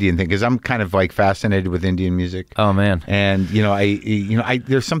that Indian thing, because I'm kind of like fascinated with Indian music. Oh, man. And,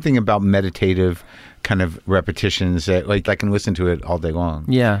 there's something about meditative kind of repetitions that like I can listen to it all day long.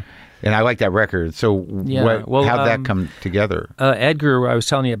 Yeah. And I like that record. So how'd that come together? Edgar, I was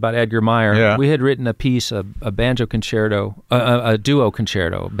telling you about Edgar Meyer. Yeah. We had written a piece, a banjo concerto, a duo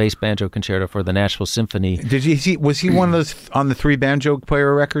concerto, bass banjo concerto for the Nashville Symphony. Was he one of those on the 3 banjo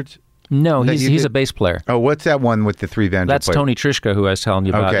player records? No, he's a bass player. Oh, what's that one with the 3 banjo That's player? Tony Trishka, who I was telling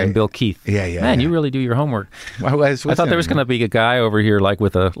you about, and Bill Keith. Yeah. Man, you really do your homework. I thought there was going to be a guy over here, like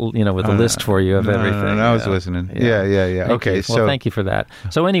with a list for you of everything. No, I was listening. Yeah. Okay, well, thank you for that.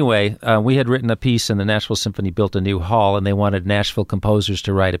 So anyway, we had written a piece, and the Nashville Symphony built a new hall, and they wanted Nashville composers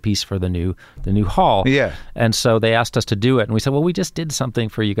to write a piece for the new hall. Yeah. And so they asked us to do it, and we said, well, we just did something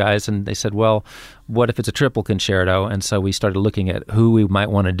for you guys, and they said, well, what if it's a triple concerto? And so we started looking at who we might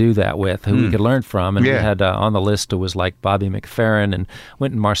want to do that with, who we could learn from, and we had on the list, it was like Bobby McFerrin and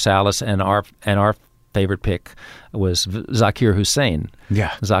Wynton Marsalis, and our favorite pick was Zakir Hussain. Yeah.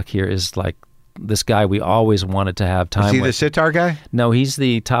 Zakir is like this guy we always wanted to have time with. Is he the sitar guy? No, he's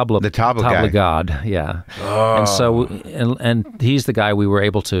the tabla guy. god, yeah. Oh. And so and he's the guy we were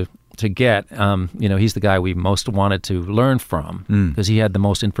able to get. He's the guy we most wanted to learn from because he had the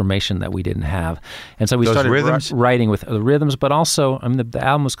most information that we didn't have. And so we started writing with the rhythms, but also, the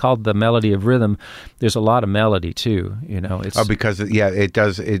album was called The Melody of Rhythm. There's a lot of melody too. Because it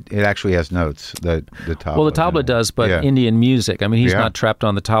does. It actually has notes. The tabla. Well, the tabla does, but Indian music. He's not trapped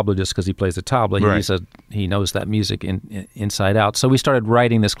on the tabla just because he plays the tabla. Right. He knows that music inside out. So we started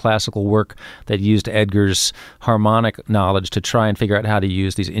writing this classical work that used Edgar's harmonic knowledge to try and figure out how to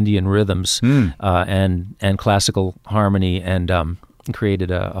use these Indian rhythms and classical harmony, and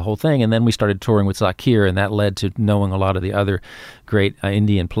created a whole thing. And then we started touring with Zakir, and that led to knowing a lot of the other great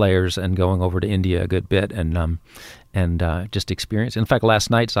Indian players and going over to India a good bit and just experience. In fact, last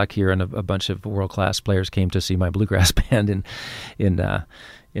night Zakir and a bunch of world-class players came to see my bluegrass band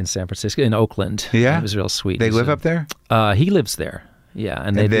in San Francisco, in Oakland. Yeah, it was real sweet. They live up there? He lives there. Yeah,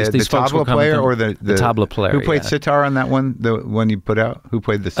 and these folks tabla player or the tabla player. Who played sitar on that one? The one you put out? Who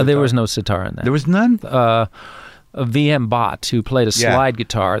played the sitar? There was no sitar in that. There was none? VM Bott, who played a slide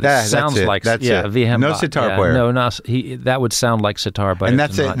guitar that sounds like VM no Bott. sitar player. No, that would sound like sitar, but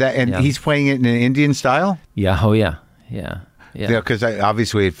that's it. He's playing it in an Indian style. Yeah. Oh yeah. Yeah, because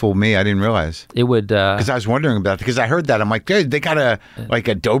obviously it fooled me. I didn't realize. It would... Because I was wondering about it. Because I heard that. I'm like, they got a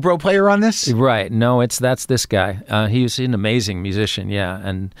dobro player on this? Right. No, that's this guy. He's an amazing musician, yeah.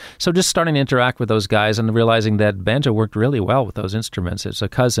 And so just starting to interact with those guys and realizing that banjo worked really well with those instruments. It's a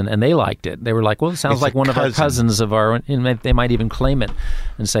cousin, and they liked it. They were like, well, it sounds like one of our cousins of our... They might even claim it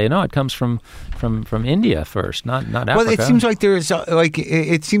and say, no, it comes from India first, not Africa. Well, it seems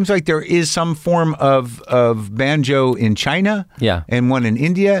like there is some form of banjo in China. Yeah, and one in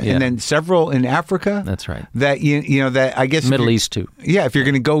India, and then several in Africa. That's right. That that I guess Middle East too. Yeah, if you're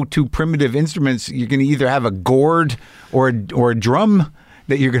going to go to primitive instruments, you're going to either have a gourd or a drum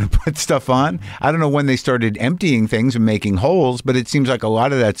that you're going to put stuff on. I don't know when they started emptying things and making holes, but it seems like a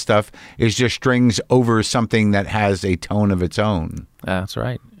lot of that stuff is just strings over something that has a tone of its own. That's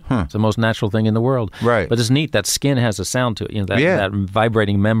right. It's the most natural thing in the world. Right. But it's neat that skin has a sound to it. That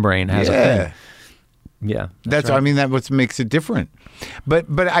vibrating membrane has a thing. Yeah, that's right. That what makes it different. But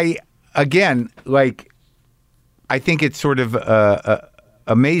I think it's sort of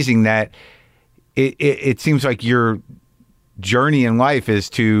amazing that it seems like your journey in life is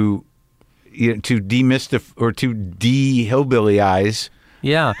to demystify or to de-hillbillyize.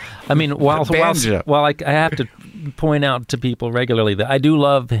 Yeah, while I have to point out to people regularly that I do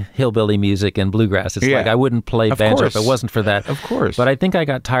love hillbilly music and bluegrass. It's like I wouldn't play banjo if it wasn't for that. Of course. But I think I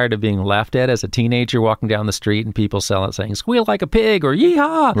got tired of being laughed at as a teenager walking down the street and people saying "squeal like a pig" or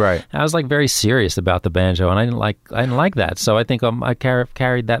 "yeehaw." Right. I was very serious about the banjo, and I didn't like that. So I think I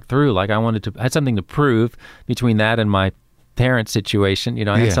carried that through. I had something to prove between that and my parent situation.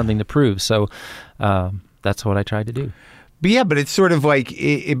 I had something to prove. So that's what I tried to do. But it's sort of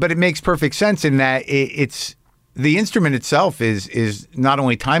but it makes perfect sense in that it's the instrument itself is not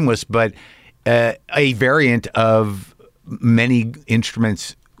only timeless, but a variant of many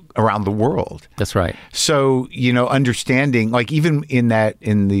instruments around the world. That's right. So, understanding, even in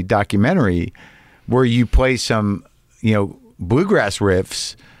the documentary where you play some, bluegrass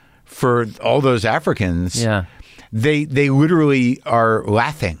riffs for all those Africans, they literally are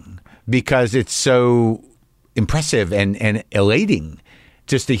laughing because it's so impressive and elating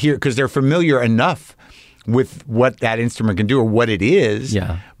just to hear, because they're familiar enough with what that instrument can do or what it is,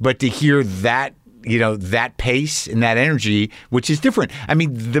 but to hear that, that pace and that energy, which is different.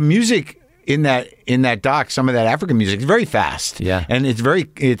 The music in that doc, some of that African music is very fast, and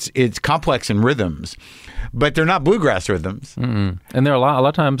it's complex in rhythms, but they're not bluegrass rhythms. Mm-mm. And there are a lot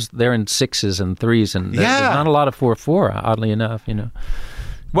of times they're in 6s and 3s, and there's not a lot of 4/4. Oddly enough,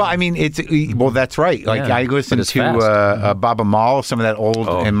 Well, I mean, that's right. Like I listened to Baba Mal, some of that old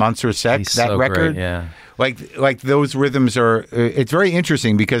and Monster Sex, that record. Great, yeah. Like those rhythms are. It's very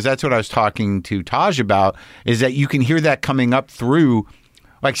interesting because that's what I was talking to Taj about. Is that you can hear that coming up through,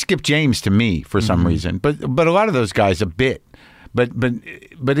 like Skip James to me for some reason, but a lot of those guys a bit. But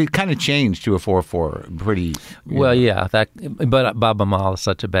it kind of changed to a 4/4 pretty. Well, yeah. But Baba Mal is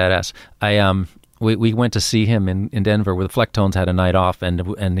such a badass. We went to see him in Denver where the Flecktones had a night off,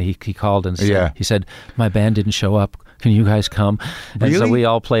 and he called and said, he said, my band didn't show up. Can you guys come? Really? And so we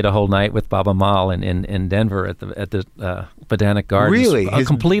all played a whole night with Baba Mal in Denver at the Botanic Gardens. Really?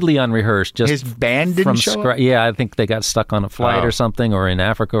 Completely unrehearsed. Just his band didn't show up? Yeah, I think they got stuck on a flight or something, or in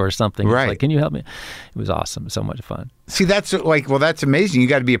Africa or something. Right. It's like, can you help me? It was awesome. So much fun. See, that's amazing. You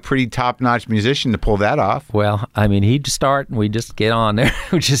got to be a pretty top-notch musician to pull that off. Well, I mean, he'd start and we just get on there.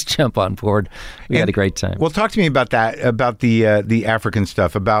 We just jump on board. We had a great time. Well, talk to me about that, about the African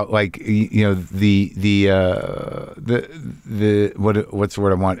stuff, about like what's the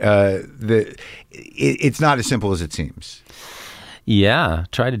word I want? It's not as simple as it seems. Yeah,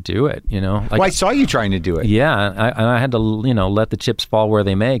 try to do it, Like, well, I saw you trying to do it. Yeah, I had to, let the chips fall where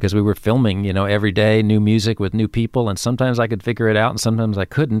they may because we were filming, every day, new music with new people, and sometimes I could figure it out and sometimes I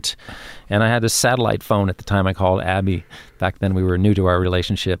couldn't. And I had this satellite phone at the time. I called Abby. Back then we were new to our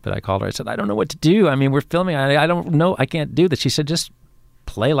relationship, but I called her. I said, I don't know what to do. I mean, we're filming. I don't know. I can't do this. She said, just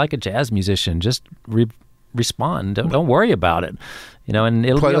play like a jazz musician. Just respond. Don't worry about it. And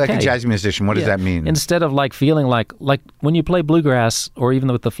it'll play be okay. Like a jazz musician. What does that mean? Instead of like feeling like when you play bluegrass or even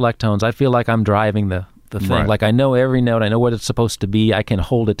with the Flecktones, I feel like I'm driving the thing. Right. Like I know every note, I know what it's supposed to be. I can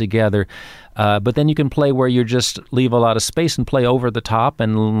hold it together. But then you can play where you just leave a lot of space and play over the top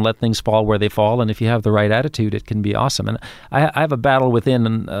and let things fall where they fall. And if you have the right attitude, it can be awesome. And I have a battle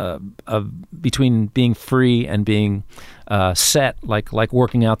within between being free and being set, like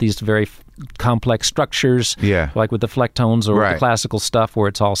working out these very complex structures, like with the Flecktones or the classical stuff where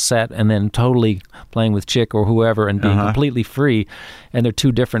it's all set, and then totally playing with Chick or whoever and being completely free. And they're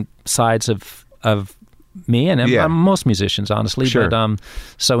two different sides of me and most musicians, honestly. Sure. But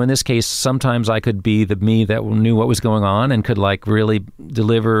so in this case, sometimes I could be the me that knew what was going on and could like really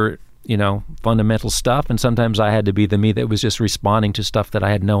deliver, fundamental stuff. And sometimes I had to be the me that was just responding to stuff that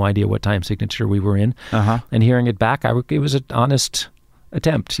I had no idea what time signature we were in. And hearing it back, it was an honest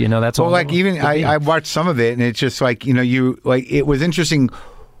attempt. That's all. Well, like even I watched some of it, and it's just like it was interesting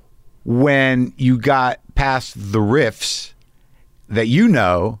when you got past the riffs that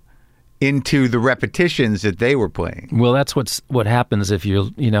into the repetitions that they were playing. Well, that's what happens if if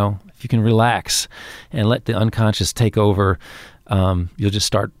you can relax and let the unconscious take over. You'll just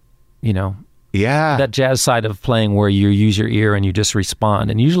start, that jazz side of playing where you use your ear and you just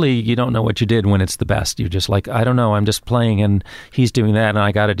respond. And usually you don't know what you did when it's the best. You're just like, I don't know, I'm just playing and he's doing that and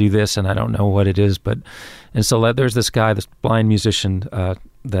I got to do this and I don't know what it is. And so there's this guy, this blind musician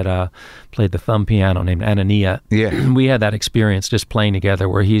that played the thumb piano named Anania. Yeah. We had that experience just playing together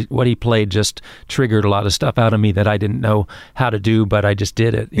where what he played just triggered a lot of stuff out of me that I didn't know how to do, but I just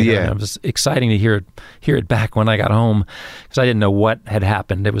did it. And it was exciting to hear it back when I got home because I didn't know what had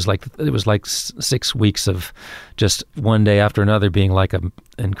happened. It was like 6 weeks of just one day after another being like an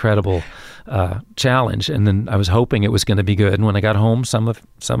incredible challenge, and then I was hoping it was going to be good. And when I got home, some of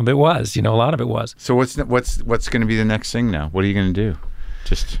it was, a lot of it was. So what's going to be the next thing now? What are you going to do?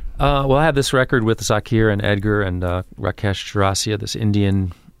 Well, I have this record with Zakir and Edgar and Rakesh Chaurasia, this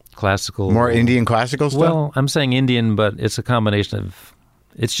Indian classical. More Indian classical stuff? Well, I'm saying Indian, but it's a combination of.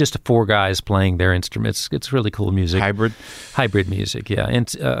 It's just 4 guys playing their instruments. It's really cool music. Hybrid music, yeah,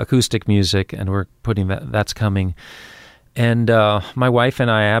 and acoustic music, and we're putting that's coming. And my wife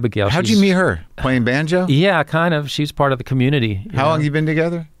and I, Abigail. How'd you meet her? Playing banjo? Yeah, kind of. She's part of the community. How long have you been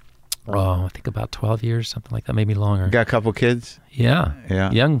together? Oh, I think about 12 years, something like that, maybe longer. You got a couple kids? Yeah.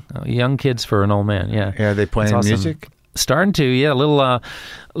 Young kids for an old man. Yeah. Yeah, are they playing awesome. music? Starting to, yeah.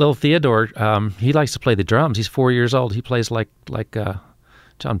 Little Theodore, he likes to play the drums. He's 4 years old. He plays like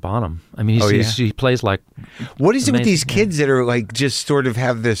John Bonham. I mean, he plays like. What is it with these kids that are like just sort of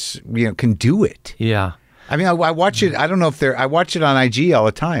have this, can do it? Yeah. I mean, I watch it. I don't know if I watch it on IG all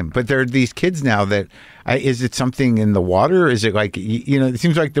the time, but there are these kids now that. Is it something in the water? Is it like, it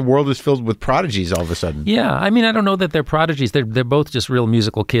seems like the world is filled with prodigies all of a sudden. Yeah. I mean, I don't know that they're prodigies. They're both just real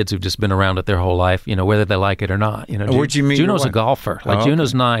musical kids who've just been around it their whole life, whether they like it or not. What'd you mean? Juno's a golfer.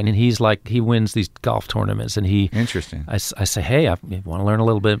 Juno's 9, and he's like, he wins these golf tournaments. And Interesting. I say, hey, I want to learn a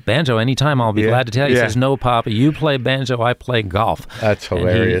little bit of banjo anytime. I'll be glad to tell you. He says, no, Papa, you play banjo, I play golf. That's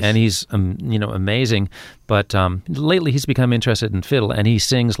hilarious. And he's, amazing. But lately he's become interested in fiddle, and he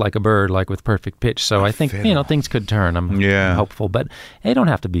sings like a bird, like with perfect pitch. So I think things could turn. I'm hopeful, but they don't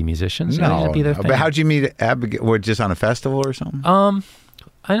have to be musicians. They have to be their thing. But how'd you meet Abigail? Or just on a festival or something?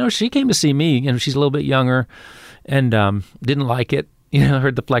 I know she came to see me. She's a little bit younger, and didn't like it.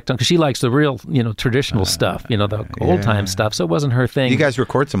 Heard the Flecktones, because she likes the real, traditional stuff, the old-time stuff, so it wasn't her thing. You guys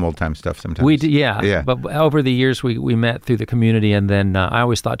record some old-time stuff sometimes. We do, yeah. But over the years, we met through the community, and then I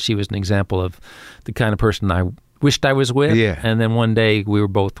always thought she was an example of the kind of person I wished I was with. Yeah. And then one day, we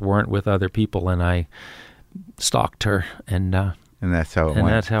weren't with other people, and I stalked her, and that's how it went. And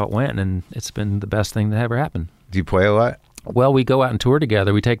that's how it went, and it's been the best thing that ever happened. Do you play a lot? Well, we go out and tour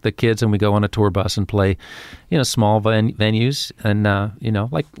together. We take the kids and we go on a tour bus and play, small venues. And,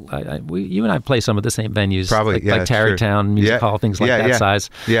 you and I play some of the same venues. Probably, like Tarrytown, Music Hall, things like that size.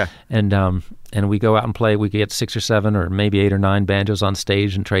 Yeah. And we go out and play. We get 6 or 7 or maybe 8 or 9 banjos on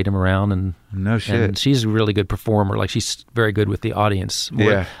stage and trade them around. And no shit. And she's a really good performer. Like, she's very good with the audience.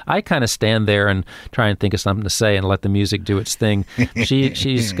 Yeah. I kind of stand there and try and think of something to say and let the music do its thing.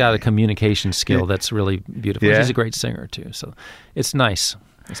 She's got a communication skill that's really beautiful. Yeah. She's a great singer too. So it's nice.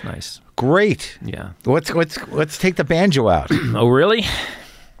 It's nice. Great. Yeah. Let's take the banjo out. Oh, really?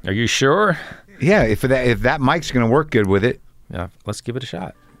 Are you sure? Yeah. If that mic's going to work good with it. Yeah. Let's give it a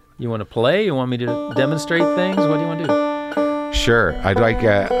shot. You want to play? You want me to demonstrate things? What do you want to do? Sure. I'd like...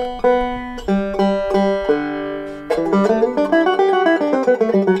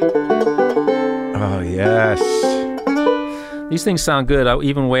 Oh, yes. These things sound good,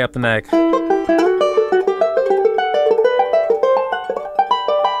 even way up the neck.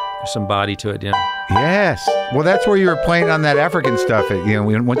 There's some body to it, yeah. Yes. Well, that's where you were playing on that African stuff.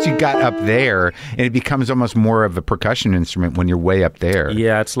 Once you got up there, and it becomes almost more of a percussion instrument when you're way up there.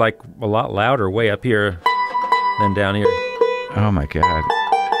 Yeah, it's like a lot louder way up here than down here. Oh, my God.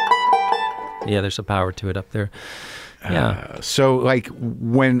 Yeah, there's a power to it up there. Yeah. So, like,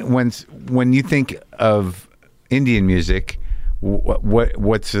 when you think of Indian music,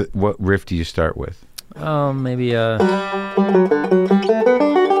 what riff do you start with? Maybe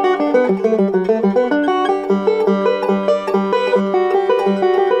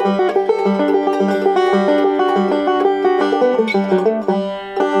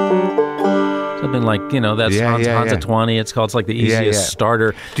something like, that's Hansa 20. It's called, it's like the easiest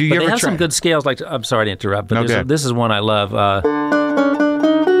starter. Do you ever try? Some good scales, like, I'm sorry to interrupt, but this is one I love.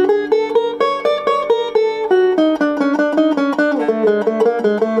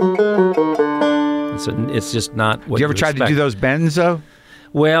 It's just not what you ever tried to do those bends, though?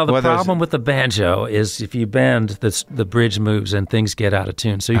 Well, the problem with the banjo is if you bend, the bridge moves and things get out of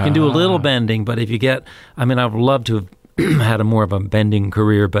tune. So you can do a little bending, but if you get... I mean, I would love to have had more of a bending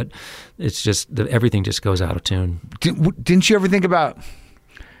career, but it's just... everything just goes out of tune. Didn't you ever think about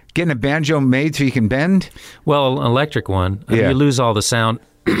getting a banjo made so you can bend? Well, an electric one. Yeah. You lose all the sound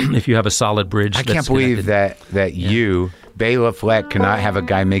if you have a solid bridge. I can't believe that you, Bela Fleck, cannot have a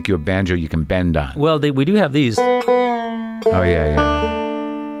guy make you a banjo you can bend on. Well, we do have these. Oh, yeah.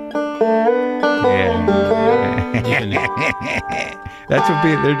 That's what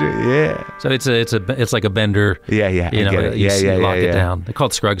they're doing. Yeah. So it's like a bender. Yeah. You lock it down. They're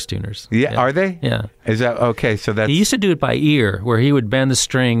called Scruggs tuners. Yeah. Are they? Yeah. Is that okay? So that's... He used to do it by ear, where he would bend the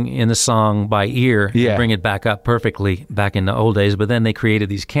string in the song by ear and bring it back up perfectly back in the old days. But then they created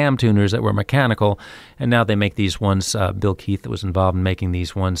these cam tuners that were mechanical, and now they make these ones. Bill Keith was involved in making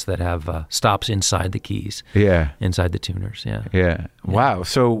these ones that have stops inside the keys. Yeah. Inside the tuners. Yeah. Yeah. Wow.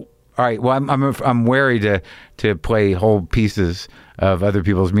 So. All right. Well, I'm wary to play whole pieces of other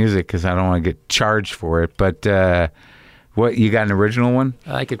people's music because I don't want to get charged for it. But what, you got an original one?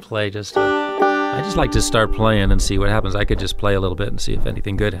 I could play just. I just like to start playing and see what happens. I could just play a little bit and see if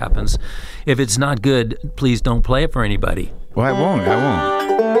anything good happens. If it's not good, please don't play it for anybody. Well, I won't.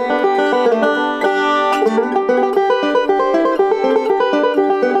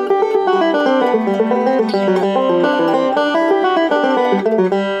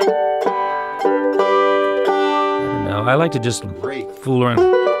 I like to just fool around.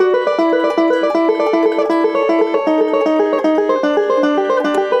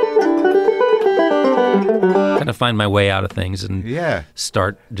 Kind of find my way out of things and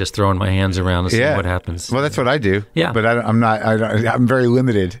start just throwing my hands around and see what happens. Well, that's what I do. Yeah, but I'm very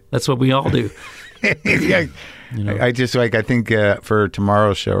limited. That's what we all do. Yeah. I just I think for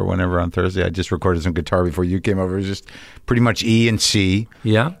tomorrow's show or whenever on Thursday, I just recorded some guitar before you came over. It was just pretty much E and C.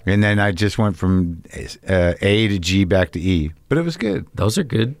 Yeah. And then I just went from A to G back to E. But it was good. Those are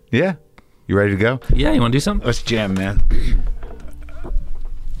good. Yeah. You ready to go? Yeah. You want to do something? Let's jam, man.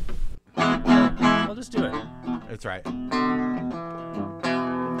 I'll just do it. That's right.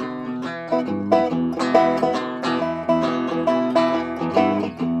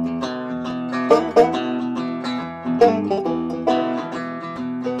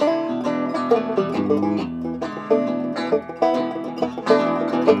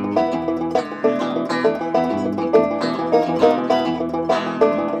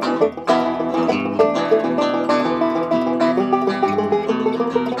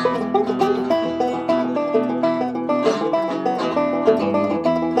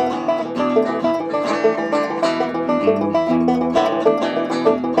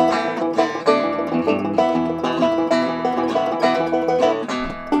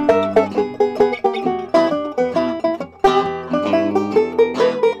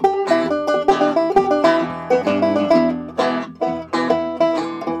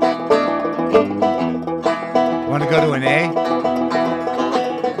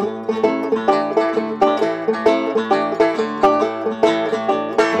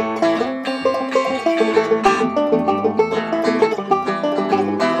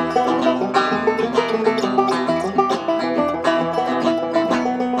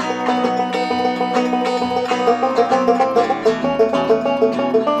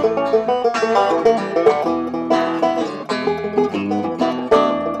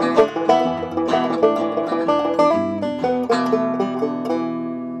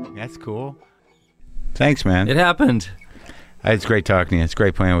 Thanks, man. It happened. It's great talking to you. It's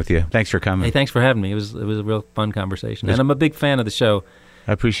great playing with you. Thanks for coming. Hey, thanks for having me. It was a real fun conversation. And I'm a big fan of the show.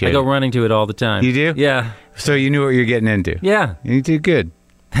 I appreciate it. I go running to it all the time. You do? Yeah. So you knew what you're getting into. Yeah. You did good.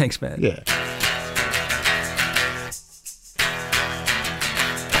 Thanks, man. Yeah.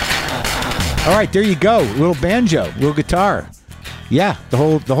 All right, there you go. Little banjo, little guitar. Yeah, the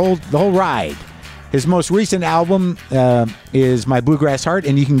whole ride. His most recent album is My Bluegrass Heart,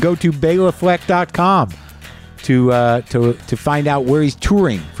 and you can go to BelaFleck.com to find out where he's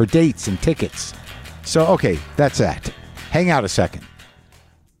touring for dates and tickets. So, okay, that's that. Hang out a second.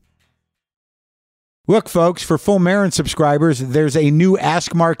 Look, folks, for Full Marin subscribers, there's a new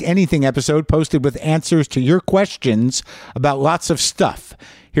Ask Mark Anything episode posted with answers to your questions about lots of stuff.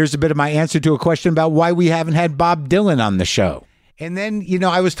 Here's a bit of my answer to a question about why we haven't had Bob Dylan on the show. And then,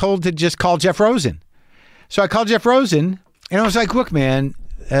 I was told to just call Jeff Rosen. So I called Jeff Rosen, and I was like, look, man,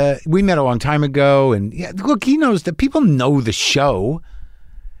 we met a long time ago, and look, he knows that people know the show.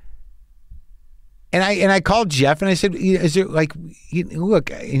 And I called Jeff, and I said, is there look,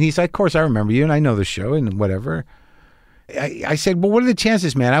 and he's like, of course I remember you, and I know the show, and whatever. I said, well, what are the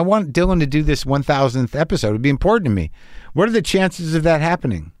chances, man? I want Dylan to do this 1,000th episode. It'd be important to me. What are the chances of that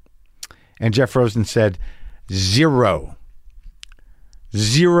happening? And Jeff Rosen said, 0.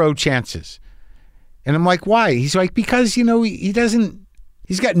 0 chances. And I'm like, why? He's like, because,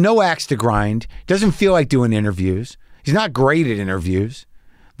 he's got no axe to grind. Doesn't feel like doing interviews. He's not great at interviews.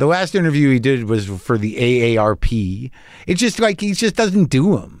 The last interview he did was for the AARP. It's just like, he just doesn't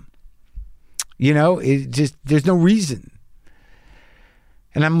do them. There's no reason.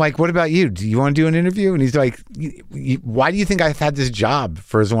 And I'm like, what about you? Do you want to do an interview? And he's like, why do you think I've had this job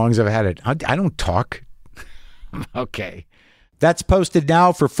for as long as I've had it? I don't talk. Okay. That's posted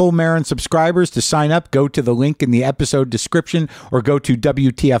now for Full Marin subscribers. To sign up, go to the link in the episode description or go to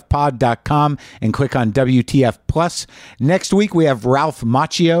WTFpod.com and click on WTF Plus. Next week, we have Ralph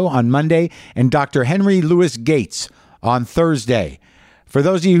Macchio on Monday and Dr. Henry Louis Gates on Thursday. For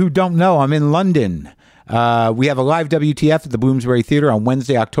those of you who don't know, I'm in London. We have a live WTF at the Bloomsbury Theatre on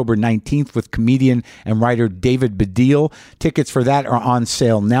Wednesday, October 19th with comedian and writer David Baddiel. Tickets for that are on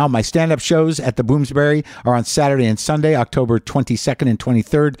sale now. My stand-up shows at the Bloomsbury are on Saturday and Sunday, October 22nd and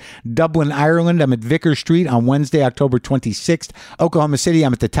 23rd. Dublin, Ireland, I'm at Vicar Street on Wednesday, October 26th. Oklahoma City,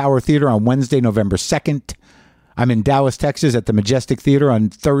 I'm at the Tower Theatre on Wednesday, November 2nd. I'm in Dallas, Texas at the Majestic Theatre on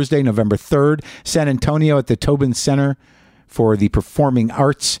Thursday, November 3rd. San Antonio at the Tobin Center for the Performing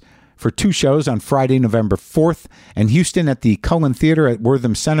Arts for 2 shows on Friday, November 4th, and Houston at the Cullen Theater at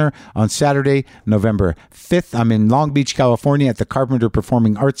Wortham Center on Saturday, November 5th. I'm in Long Beach, California at the Carpenter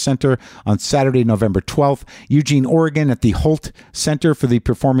Performing Arts Center on Saturday, November 12th. Eugene, Oregon at the Holt Center for the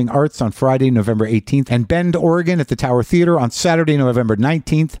Performing Arts on Friday, November 18th. And Bend, Oregon at the Tower Theater on Saturday, November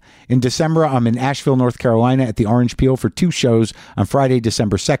 19th. In December, I'm in Asheville, North Carolina at the Orange Peel for 2 shows on Friday,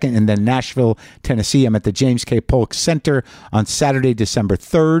 December 2nd. And then Nashville, Tennessee, I'm at the James K. Polk Center on Saturday, December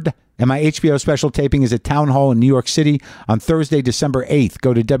 3rd. And my HBO special taping is at Town Hall in New York City on Thursday, December 8th.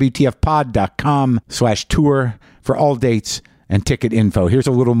 Go to WTFpod.com/tour for all dates and ticket info. Here's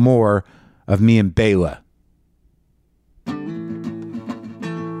a little more of me and Bela.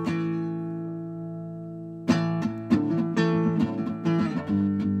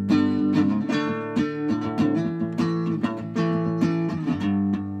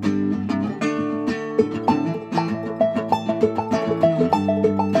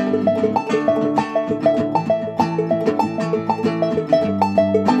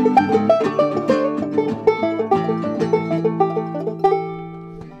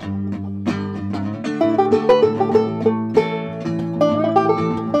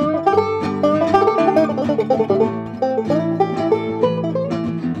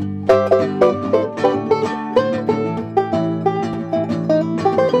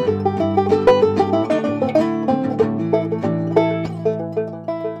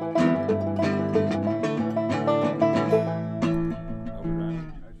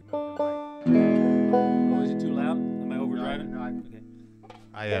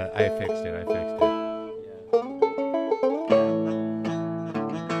 I fixed it.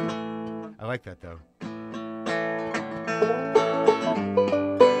 I like that, though.